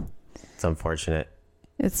 Yeah. It's unfortunate.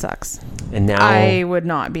 It sucks. And now I would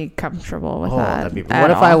not be comfortable with that. What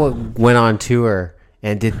if I went on tour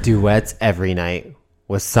and did duets every night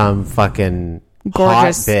with some fucking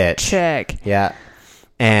gorgeous hot bitch chick? Yeah.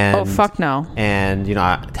 And oh, fuck no. And, you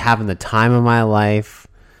know, having the time of my life,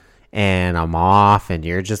 and I'm off, and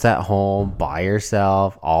you're just at home by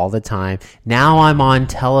yourself all the time. Now I'm on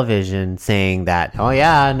television saying that, oh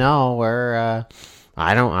yeah, no,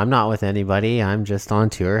 I'm not with anybody. I'm just on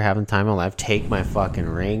tour, having time of life. Take my fucking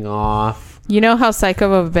ring off. You know how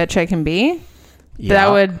psycho of a bitch I can be? Yeah.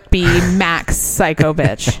 That would be max psycho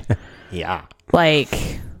bitch. Yeah.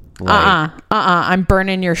 Like, I'm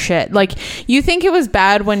burning your shit. Like, you think it was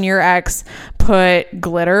bad when your ex put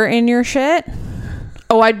glitter in your shit?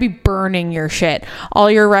 Oh, I'd be burning your shit.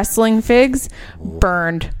 All your wrestling figs,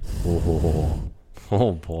 burned.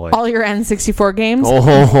 Oh boy. All your N64 games,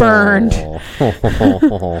 Oh. burned.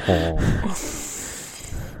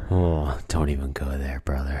 Oh, don't even go there,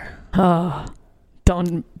 brother.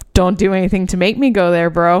 Don't do anything to make me go there,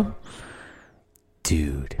 bro.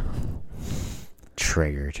 Dude.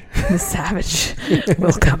 Triggered. The savage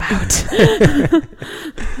will come out.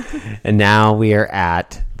 And now we are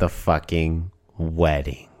at the fucking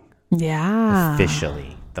wedding. Yeah.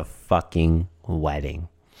 Officially. The fucking wedding.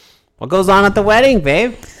 What goes on at the wedding,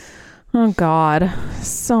 babe? Oh, God.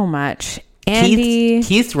 So much. Andy.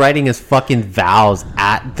 Keith's writing his fucking vows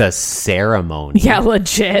at the ceremony. Yeah,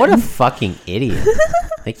 legit. What a fucking idiot.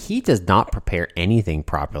 Like, he does not prepare anything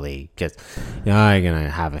properly. Just, I'm going to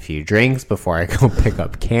have a few drinks before I go pick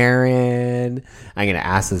up Karen. I'm going to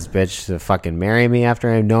ask this bitch to fucking marry me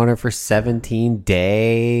after I've known her for 17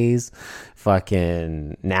 days.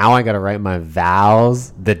 Fucking, now I got to write my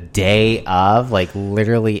vows the day of, like,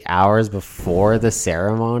 literally hours before the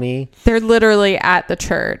ceremony. They're literally at the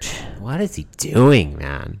church. What is he doing,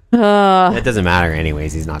 man? It doesn't matter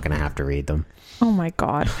anyways. He's not going to have to read them. Oh, my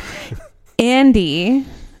God. Andy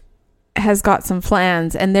has got some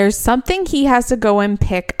plans, and there's something he has to go and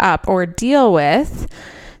pick up or deal with.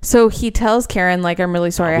 So he tells Karen, like, I'm really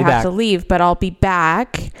sorry I have to leave, but I'll be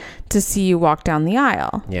back to see you walk down the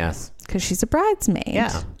aisle. Yes. Because she's a bridesmaid.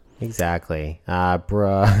 Yeah, exactly. Peyton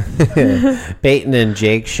and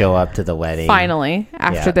Jake show up to the wedding. Finally,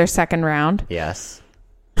 after their second round. Yes.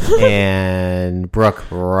 And Brooke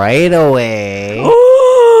right away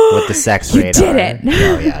with the sex radar. Did it.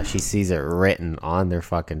 Oh, yeah. She sees it written on their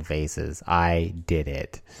fucking faces. I did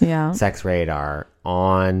it. Yeah. Sex radar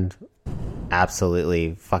on,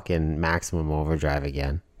 absolutely fucking maximum overdrive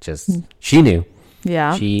again. Just, she knew.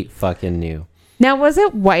 Yeah. She fucking knew. Now, was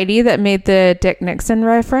it Whitey that made the Dick Nixon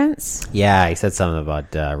reference? Yeah, he said something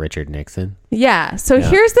about Richard Nixon. Yeah. So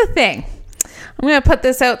here's the thing. I'm going to put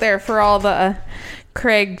this out there for all the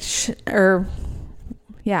the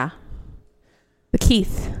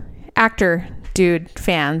Keith actor dude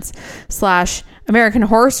fans / American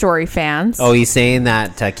Horror Story fans. Oh, he's saying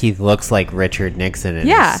that Keith looks like Richard Nixon in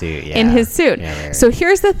his suit. Yeah, in his suit. Yeah, so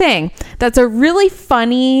here's the thing. That's a really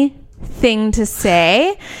funny thing to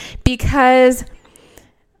say because,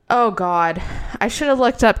 oh God, I should have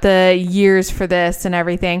looked up the years for this and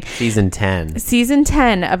everything. Season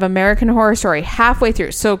 10 of American Horror Story, halfway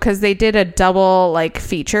through. So because they did a double like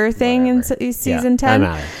feature thing in season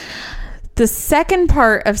 10. The second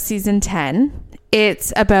part of season 10,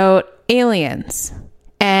 it's about aliens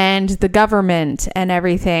and the government and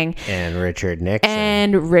everything. And Richard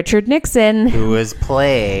Nixon. Who was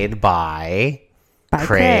played by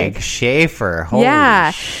Craig Schaefer. Holy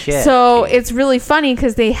shit. So it's really funny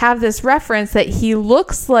because they have this reference that he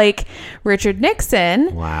looks like Richard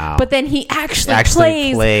Nixon. Wow. But then he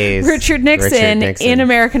actually plays Richard Nixon in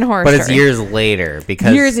American Horror Story. But it's years later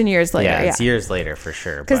because years and years later. Yeah, it's years later for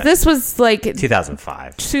sure. Because this was like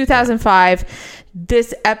 2005. 2005.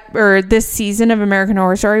 This season of American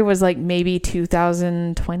Horror Story was like maybe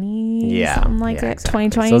 2020, something like that. Exactly.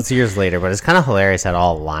 2020. So it's years later, but it's kind of hilarious how it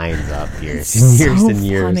all lines up years and years and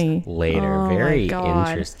years later. Oh, very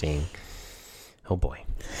interesting. Oh boy.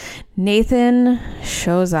 Nathan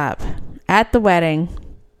shows up at the wedding,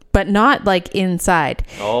 but not like inside.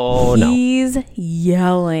 Oh, He's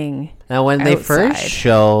yelling. Now, when they first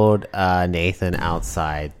showed Nathan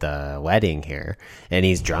outside the wedding here, and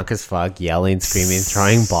he's drunk as fuck, yelling, screaming,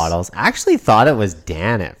 throwing bottles, I actually thought it was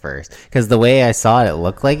Dan at first. Because the way I saw it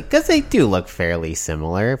looked like, because they do look fairly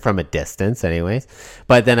similar from a distance anyways.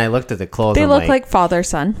 But then I looked at the clothes. They look like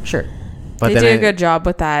father-son. Sure. But they did a good job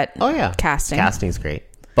with that casting. Casting's great.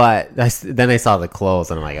 But then I saw the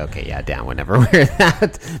clothes, and I'm like, okay, yeah, Dan would never wear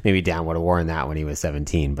that. Maybe Dan would have worn that when he was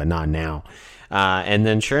 17, but not now. And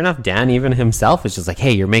then sure enough, Dan even himself is just like,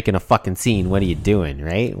 hey, you're making a fucking scene. What are you doing?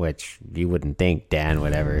 Right? Which you wouldn't think Dan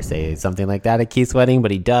would ever say something like that at Keith's wedding,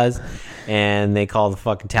 but he does. And they call the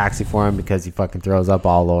fucking taxi for him because he fucking throws up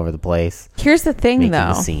all over the place. Here's the thing, making though.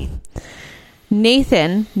 The scene.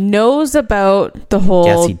 Nathan knows about the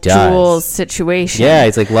whole Jules situation. Yeah,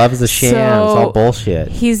 he's like, love is a sham. It's all bullshit.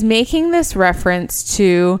 He's making this reference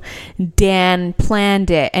to Dan planned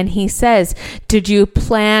it. And he says, did you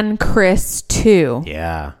plan Chris too?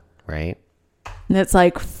 Yeah, right. And it's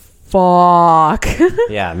like, fuck.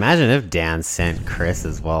 Yeah, imagine if Dan sent Chris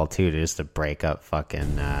as well too, just to break up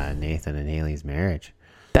fucking Nathan and Haley's marriage.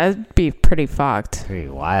 That'd be pretty fucked. Pretty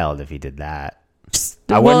wild if he did that.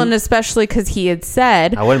 Well, and especially because he had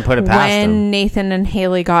said I wouldn't put it past when him. Nathan and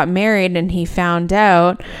Haley got married and he found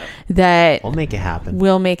out that We'll make it happen.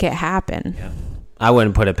 we'll make it happen. I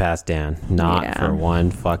wouldn't put it past Dan, not Yeah. for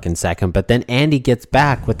one fucking second. But then Andy gets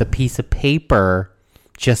back with a piece of paper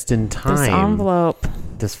just in time. This envelope.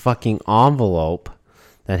 This fucking envelope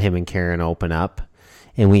that him and Karen open up,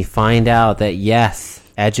 and we find out that yes,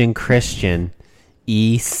 Edge and Christian,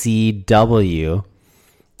 ECW,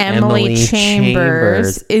 Emily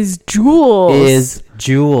Chambers is Jules. is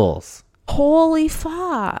Jules. Holy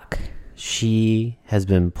fuck. She has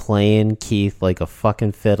been playing Keith like a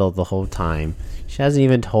fucking fiddle the whole time. She hasn't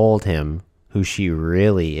even told him who she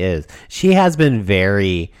really is. She has been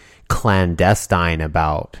very clandestine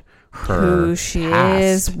about her Who she past.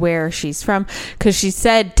 is, where she's from. Because she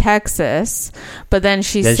said Texas, but then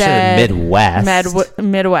she Then she said said Midwest.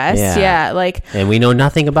 Midwest. Yeah. Yeah. Like, And we know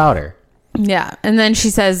nothing about her. yeah. And then she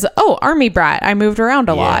says, oh, Army brat. I moved around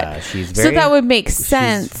a lot. She's So very, that would make she's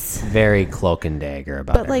sense. very cloak and dagger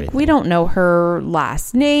about But like, everything. we don't know her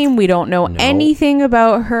last name. We don't know anything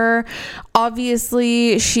about her.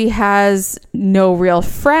 Obviously, she has no real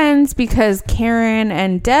friends because Karen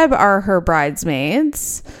and Deb are her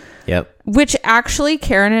bridesmaids. Yep. Which actually,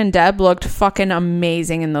 Karen and Deb looked fucking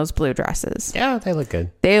amazing in those blue dresses. Yeah, they look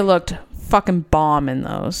good. They looked fucking bomb in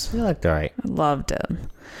those. They looked all right. I loved them.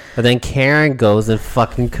 But then Karen goes and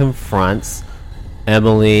fucking confronts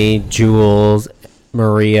Emily, Jules,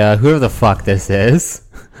 Maria, whoever the fuck this is.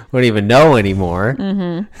 We don't even know anymore.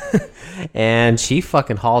 Mm-hmm. And she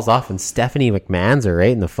fucking hauls off, and Stephanie McMahon's her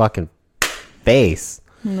right in the fucking face.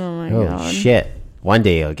 Oh my Oh, god. shit. One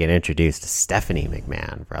day you'll get introduced to Stephanie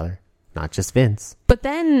McMahon, brother. Not just Vince. But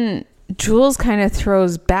then Jules kind of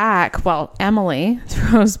throws back. Well, Emily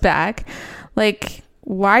throws back. Like,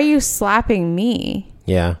 why are you slapping me?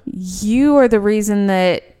 Yeah. You are the reason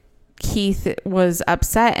that Keith was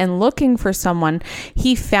upset and looking for someone.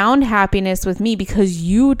 He found happiness with me because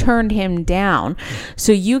you turned him down.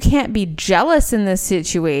 So you can't be jealous in this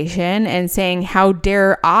situation and saying, how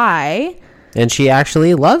dare I? And she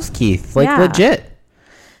actually loves Keith. Like, Yeah. legit.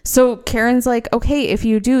 So Karen's like, okay, if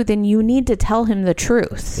you do, then you need to tell him the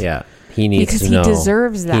truth. Yeah. He needs Because to he know.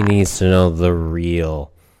 deserves that. He needs to know the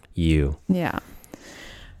real you. Yeah.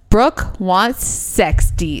 Brooke wants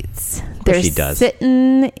sex deets. They're she does.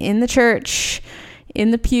 sitting in the church,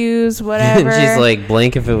 in the pews, whatever. She's like,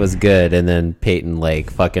 blink if it was good. And then Peyton,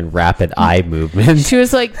 like, fucking rapid eye movement. She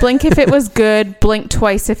was like, blink if it was good, blink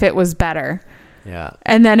twice if it was better. Yeah.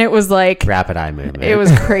 And then it was like, Rapid eye movement. it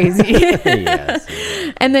was crazy. Yes.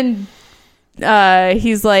 And then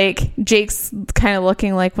he's like, Jake's kind of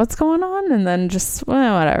looking like, what's going on? And then just,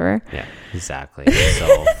 well, whatever. Yeah, exactly.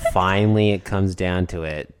 So finally it comes down to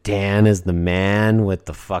it. Dan is the man with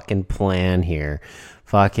the fucking plan here.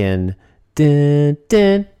 Fucking dun,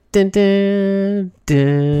 dun, dun, dun,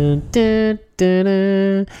 dun, dun, dun,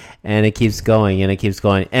 dun. And it keeps going and it keeps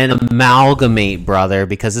going. And amalgamate, brother,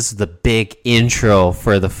 because this is the big intro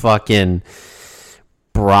for the fucking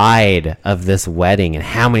bride of this wedding. And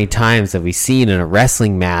how many times have we seen in a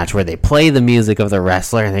wrestling match where they play the music of the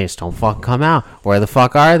wrestler and they just don't fucking come out? Where the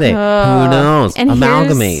fuck are they? Who knows? And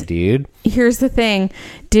Amalgamate, dude. Here's the thing.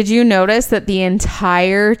 Did you notice that the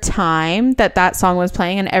entire time that song was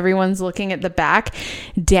playing and everyone's looking at the back,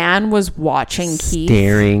 Dan was watching Keith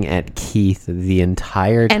Staring at Keith the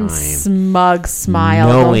entire time, and smug smile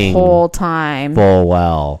knowing the whole time. full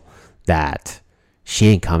well that she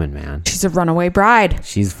ain't coming, man. She's a runaway bride.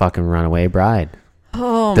 She's a fucking runaway bride.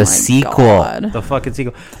 Oh The my sequel. God. The fucking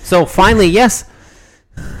sequel. So finally, yes,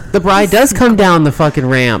 the bride does come down the fucking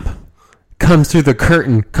ramp. Comes through the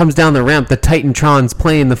curtain, comes down the ramp. The Titantron's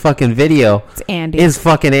playing the fucking video. It's Andy. Is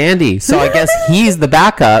fucking Andy. So I guess he's the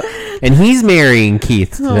backup, and he's marrying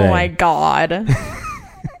Keith today. Oh my God.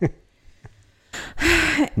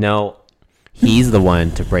 No, he's the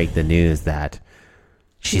one to break the news that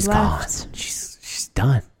she's gone. left. She's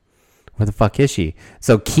done. Where the fuck is she?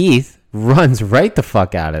 So Keith runs right the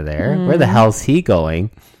fuck out of there. Where the hell's he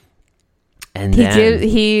going? And then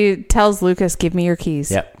He tells Lucas, give me your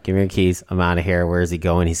keys. yep, give me your keys. I'm out of here. Where is he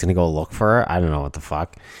going? He's gonna go look for her. I don't know what the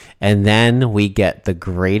fuck. And then we get the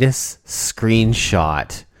greatest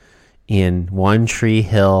screenshot in One Tree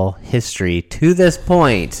Hill history to this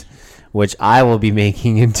point, which I will be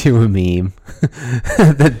making into a meme.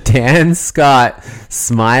 The Dan Scott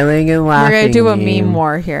smiling and We're laughing. going to do a meme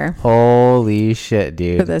war here Holy shit, for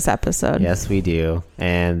dude. this episode. Yes, we do.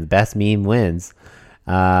 And the best meme wins.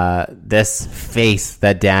 This face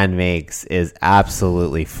that Dan makes is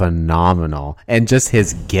absolutely phenomenal. And just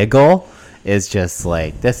his giggle is just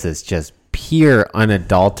like, this is just pure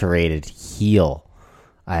unadulterated heel.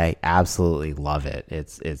 I absolutely love it.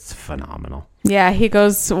 It's phenomenal. Yeah, he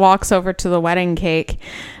walks over to the wedding cake,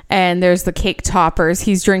 and there's the cake toppers.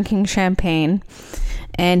 He's drinking champagne,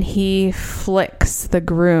 and he flicks the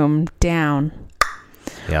groom down.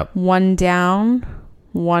 Yep. One down,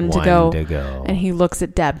 one to go. And he looks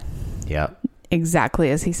at Deb. Yep.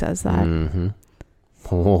 Exactly as he says that. Mm-hmm.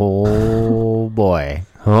 Oh boy.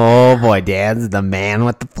 Oh boy, Dan's the man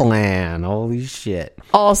with the plan. Holy shit.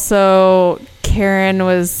 Also, Karen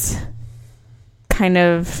was kind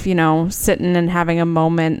of, sitting and having a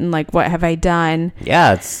moment and like, what have I done?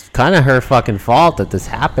 Yeah, it's kind of her fucking fault that this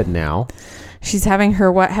happened now. She's having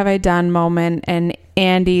her what have I done moment, and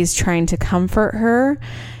Andy's trying to comfort her,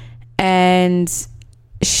 and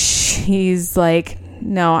she's like,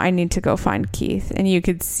 no, I need to go find Keith. And you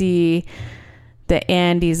could see that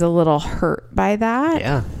Andy's a little hurt by that.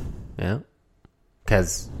 Yeah.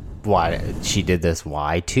 Because why she did this?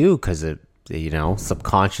 Why too? Because it,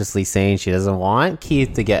 subconsciously saying she doesn't want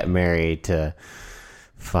Keith to get married to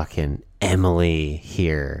fucking Emily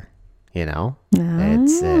here.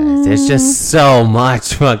 It's there's just so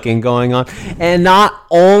much fucking going on, and not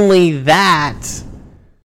only that.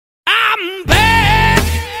 I'm back,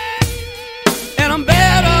 and I'm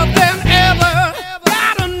better than ever.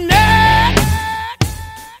 Got a knack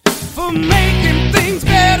for making things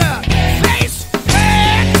better. Face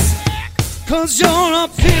facts, 'cause your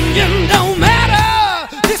opinion don't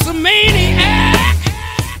matter. This a maniac.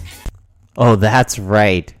 Oh, that's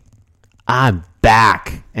right. I'm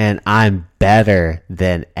back, and I'm better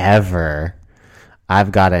than ever.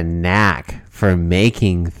 I've got a knack for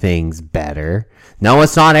making things better. No,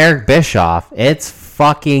 it's not Eric Bischoff. It's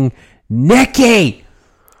fucking Nikki.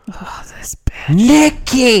 Oh, this bitch.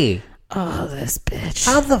 Nikki. Oh, this bitch.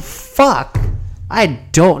 How the fuck? I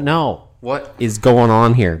don't know what is going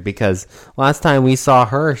on here, because last time we saw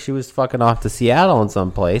her, she was fucking off to Seattle in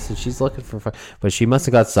some place, and she's looking for, but she must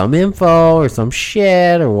have got some info or some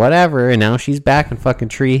shit or whatever, and now she's back in fucking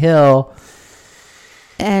Tree Hill.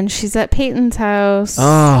 And she's at Peyton's house.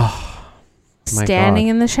 Oh, my standing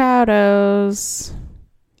God. in the shadows.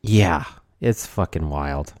 Yeah, it's fucking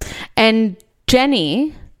wild. And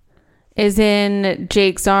Jenny is in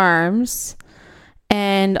Jake's arms,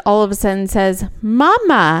 and all of a sudden says,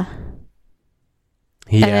 Mama.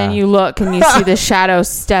 Yeah. And then you look and you see the shadow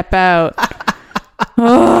step out.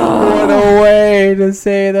 What a way to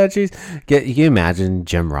say that she's... Can you imagine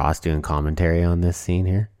Jim Ross doing commentary on this scene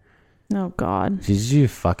here? Oh, God. Did you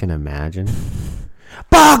fucking imagine?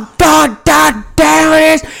 God damn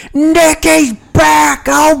it! Nikki's back!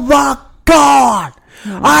 Oh my God!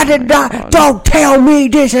 I did not... God. Don't tell me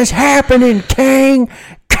this is happening, King!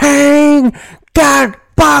 God,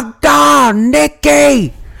 God,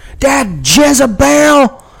 Nikki! That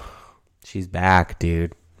Jezebel! She's back,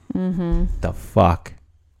 dude. Mm-hmm. The fuck?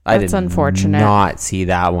 I That's did unfortunate. not see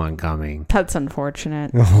that one coming. That's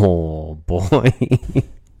unfortunate. Oh, boy.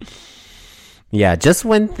 Yeah, just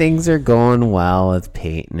when things are going well with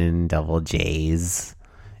Peyton and Double J's.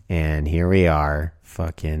 And here we are,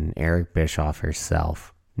 fucking Eric Bischoff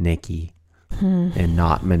herself, Nikki, and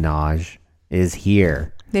not Minaj, is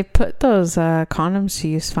here. They put those condoms to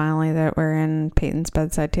use finally that were in Peyton's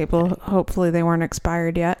bedside table. Hopefully they weren't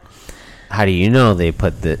expired yet. How do you know they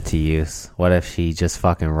put that to use? What if she just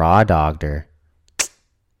fucking raw dogged her?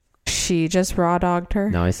 She just raw dogged her?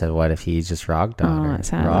 No, I said, what if he just raw dogged her? Oh, it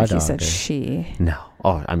sounded Raw like you dogged said her. she. No.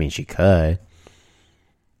 Oh, I mean, she could.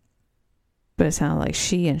 But it sounded like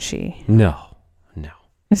she and she. No.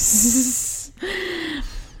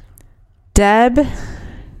 Deb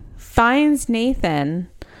finds Nathan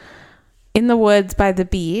in the woods by the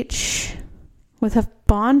beach with a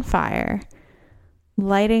bonfire,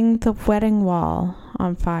 lighting the wedding wall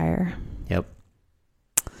on fire. Yep.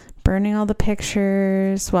 Burning all the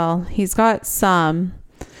pictures. Well, he's got some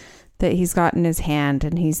that he's got in his hand,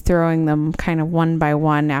 and he's throwing them kind of one by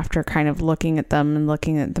one after kind of looking at them and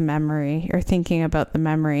looking at the memory, or thinking about the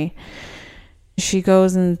memory. She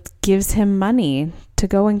goes and gives him money to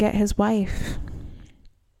go and get his wife,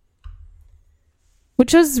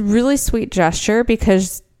 which was a really sweet gesture,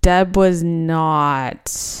 because Deb was not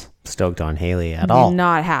Stoked on Haley at all.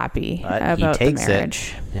 not happy But about he takes the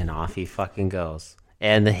marriage. it, and off he fucking goes.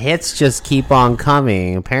 And the hits just keep on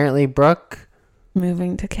coming. Apparently, Brooke,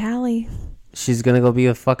 Moving to Cali. she's going to go be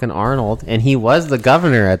with fucking Arnold. And he was the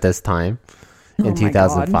governor at this time in Oh my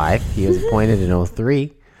 2005. He was appointed in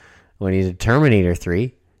 2003 when he did Terminator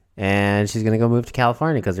 3. And she's going to go move to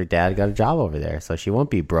California because her dad got a job over there. So she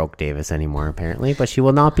won't be broke Davis anymore, apparently. But she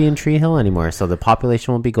will not be in Tree Hill anymore. So the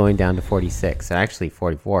population will be going down to 46. And actually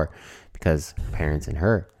 44 because parents and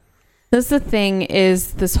her. That's the thing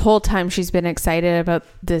is this whole time she's been excited about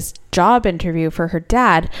this job interview for her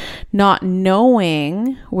dad, not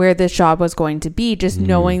knowing where this job was going to be, just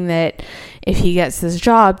knowing that if he gets this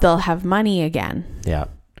job, they'll have money again. Yeah.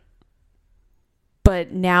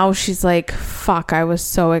 But now she's like, fuck, I was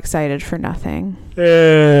so excited for nothing.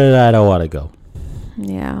 I don't want to go.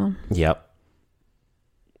 Yeah. Yep.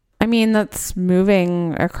 I mean, that's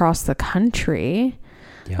moving across the country.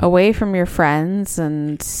 Yeah. Away from your friends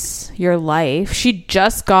and your life. She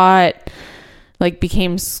just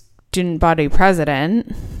became student body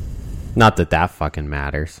president. Not that that fucking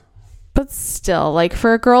matters. But still, like,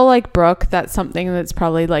 for a girl like Brooke, that's something that's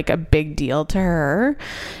probably like a big deal to her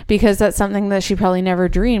because that's something that she probably never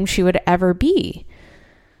dreamed she would ever be.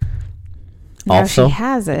 Now Also, she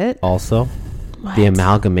has it. Also, What? the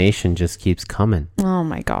amalgamation just keeps coming. Oh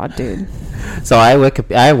my God, dude. So I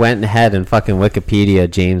went ahead and fucking Wikipedia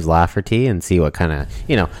James Lafferty and see what kind of,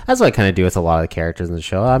 that's what I kind of do with a lot of the characters in the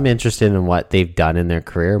show. I'm interested in what they've done in their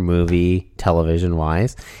career, movie, television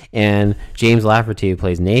wise. And James Lafferty, who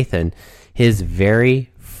plays Nathan, his very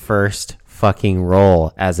first fucking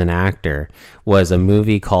role as an actor was a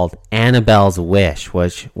movie called Annabelle's Wish,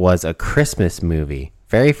 which was a Christmas movie.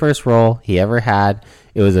 Very first role he ever had.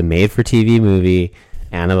 It was a made-for-TV movie,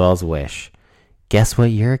 Annabelle's Wish. Guess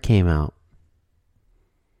what year it came out?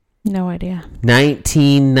 No idea.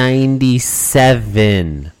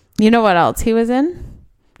 1997. You know what else he was in?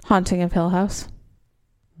 Haunting of Hill House.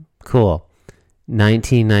 Cool.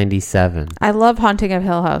 1997. I love Haunting of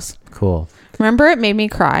Hill House. Cool. Remember it made me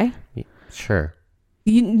cry? Sure.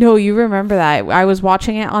 You remember that. I was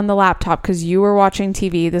watching it on the laptop because you were watching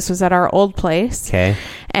TV. This was at our old place. Okay.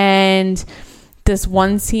 And this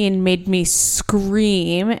one scene made me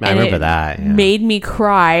scream. I remember that. Yeah. Made me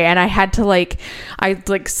cry. And I had to I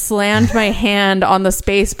slammed my hand on the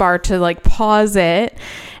space bar to pause it.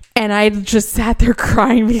 And I just sat there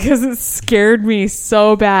crying because it scared me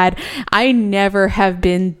so bad. I never have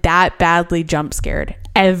been that badly jump scared.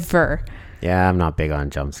 Ever. Yeah, I'm not big on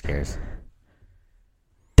jump scares.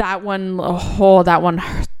 That one, my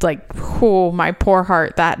poor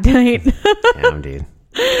heart that night. Damn, dude.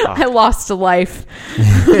 I lost a life.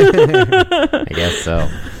 I guess so.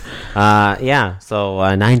 Yeah. So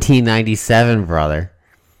 1997, brother.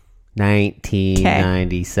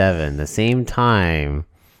 1997. The same time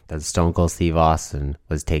that Stone Cold Steve Austin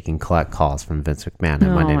was taking collect calls from Vince McMahon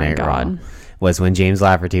on Monday Night Raw was when James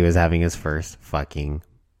Lafferty was having his first fucking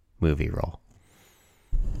movie role.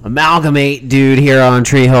 Amalgamate, dude, here on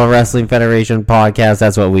Tree Hill Wrestling Federation podcast.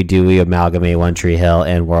 That's what we do. We amalgamate One Tree Hill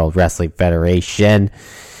and World Wrestling Federation.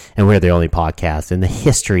 And we're the only podcast in the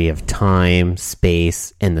history of time,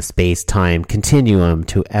 space, and the space-time continuum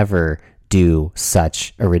to ever do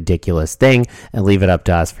such a ridiculous thing and leave it up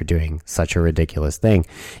to us for doing such a ridiculous thing.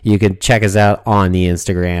 You can check us out on the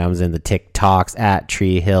Instagrams and the TikToks at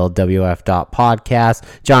treehillwf.podcast,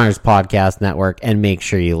 Johnner's Podcast Network, and make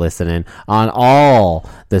sure you listen in on all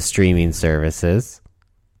the streaming services,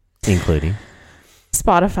 including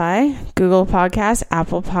Spotify, Google Podcasts,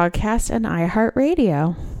 Apple Podcasts, and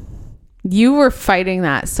iHeartRadio. You were fighting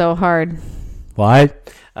that so hard.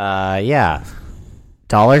 what? Yeah.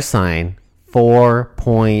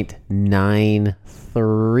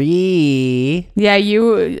 $4.93. Yeah,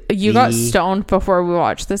 you got stoned before we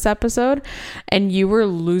watched this episode, and you were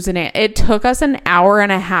losing it. It took us an hour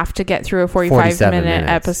and a half to get through a 45-minute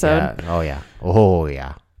episode. Yeah. Oh,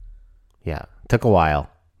 yeah. Yeah. Took a while,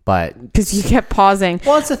 but... Because you kept pausing.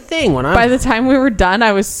 Well, it's a thing. By the time we were done,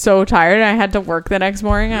 I was so tired, and I had to work the next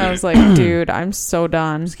morning. I was like, dude, I'm so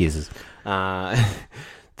done. Excuses. The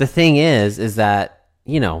thing is that,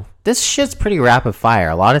 this shit's pretty rapid fire.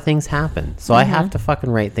 A lot of things happen. So I have to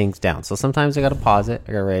fucking write things down. So sometimes I got to pause it.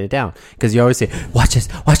 I got to write it down. Because you always say, watch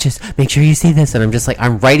this. Make sure you see this. And I'm just like,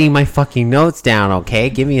 I'm writing my fucking notes down, okay?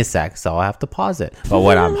 Give me a sec. So I have to pause it. But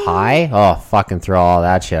when I'm high, fucking throw all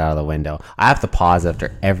that shit out of the window. I have to pause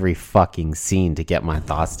after every fucking scene to get my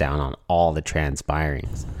thoughts down on all the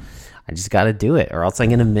transpirings. I just got to do it or else I'm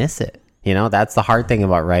going to miss it. That's the hard thing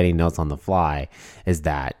about writing notes on the fly is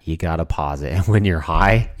that you got to pause it. And when you're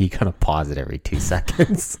high, you got to pause it every 2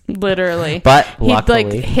 seconds. Literally. But He'd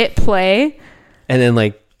luckily. hit play. And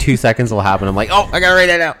then 2 seconds will happen. I'm like, I got to write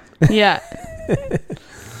that out. Yeah.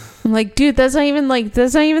 I'm like, dude, that's not even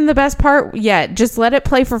the best part yet. Just let it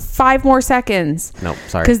play for 5 more seconds. Nope,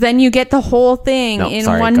 sorry. Because then you get the whole thing in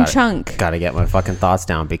one chunk. Got to get my fucking thoughts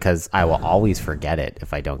down because I will always forget it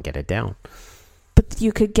if I don't get it down. But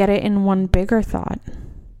you could get it in one bigger thought.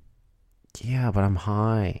 Yeah, but I'm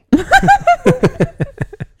high.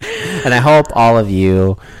 And I hope all of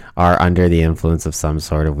you are under the influence of some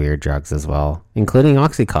sort of weird drugs as well, including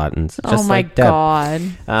Oxycontins. Oh my God.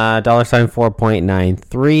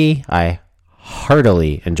 $4.93. I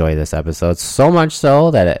heartily enjoy this episode, so much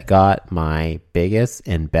so that it got my biggest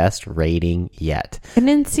and best rating yet. And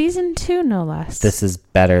in season 2, no less. This is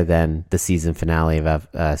better than the season finale of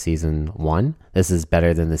season 1. This is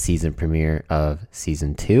better than the season premiere of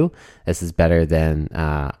season 2. This is better than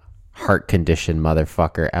heart condition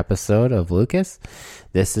motherfucker episode of Lucas.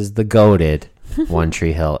 This is the goated One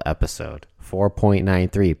Tree Hill episode.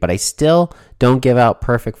 4.93. But I still don't give out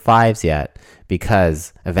perfect 5s yet,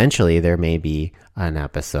 because eventually there may be an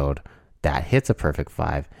episode that hits a perfect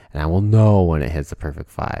 5, and I will know when it hits a perfect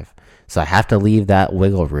 5. So I have to leave that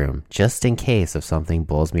wiggle room just in case if something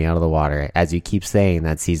blows me out of the water. As you keep saying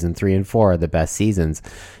that season 3 and 4 are the best seasons,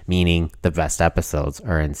 meaning the best episodes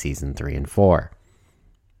are in season 3 and 4.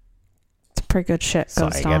 It's pretty good shit. So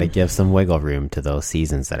I got to give some wiggle room to those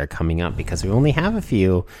seasons that are coming up, because we only have a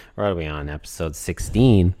few. Or are we on episode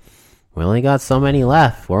 16? We only got so many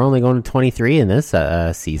left. We're only going to 23 in this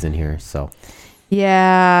season here. So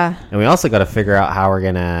yeah. And we also got to figure out how we're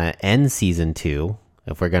going to end season 2.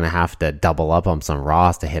 If we're going to have to double up on some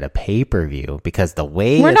Raws to hit a pay-per-view, because the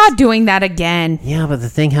way we're not doing that again. Yeah, but the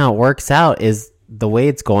thing how it works out is the way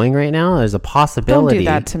it's going right now, there's a possibility. Don't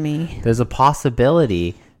do that to me. There's a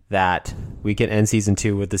possibility that we can end season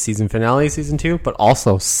 2 with the season finale of season 2, but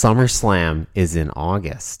also SummerSlam is in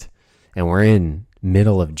August and we're in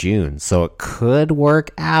middle of June. So it could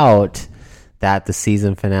work out that the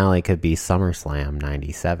season finale could be SummerSlam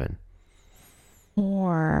 97.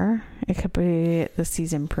 Or it could be the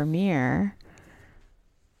season premiere.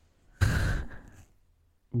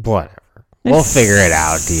 Whatever. We'll figure it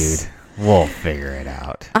out, dude. We'll figure it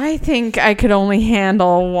out. I think I could only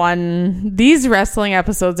handle one. These wrestling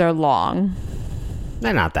episodes are long.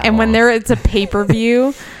 They're not that and long. when it's a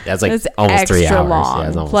pay-per-view, yeah, it's like almost 3 hours. Long. Yeah,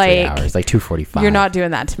 it's almost like, 3 hours. Like 2:45. You're not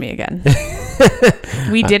doing that to me again.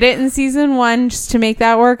 We did it in season 1 just to make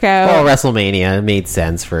that work out. Well, WrestleMania made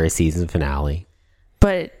sense for a season finale.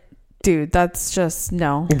 But, dude, that's just,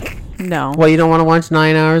 no. No. Well, you don't want to watch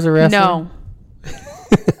 9 hours of wrestling? No.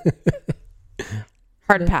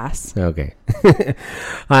 Hard pass. Okay.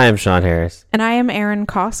 Hi, I'm Sean Harris. And I am Erin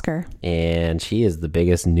Kosker. And she is the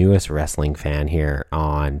biggest, newest wrestling fan here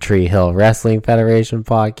on Tree Hill Wrestling Federation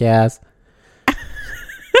podcast.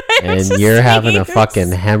 And you're having a fucking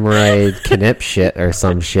hemorrhoid knip shit or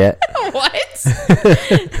some shit. What?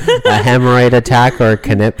 A hemorrhoid attack or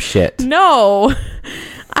knip shit. No.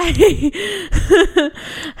 I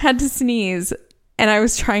had to sneeze. And I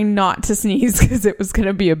was trying not to sneeze because it was going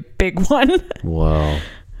to be a big one. Whoa.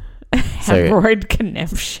 Hemorrhoid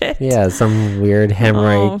knip shit. Yeah, some weird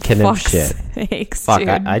hemorrhoid knip shit. Sakes, fuck, dude.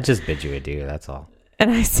 I just bid you adieu, that's all.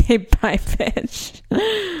 And I say bye, bitch.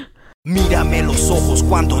 Mírame los ojos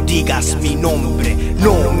cuando digas mi nombre.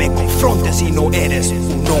 No me confrontes si no eres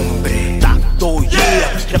un hombre. Tato,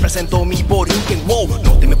 yeah, represento mi borinquen. Wow,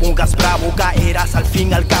 no te me pongas bravo, caerás al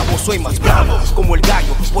fin al cabo. Soy más bravo como el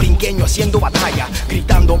gallo, borinqueño haciendo batalla,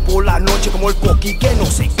 gritando por la noche como el coqui que no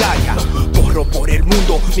se calla. Corro por el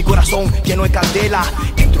mundo, mi corazón lleno de candela.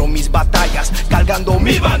 Entro en mis batallas, cargando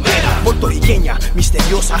mi bandera. Puertorriqueña,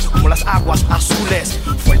 misteriosa como las aguas azules,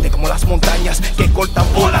 fuerte como las montañas que cortan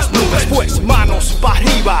por las nubes. Pues manos pa'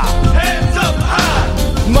 arriba, Hands up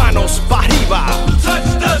high, manos pa' arriba. touch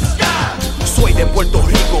the sky. Soy de Puerto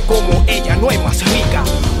Rico, como ella no hay más rica.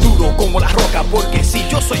 Duro como la roca porque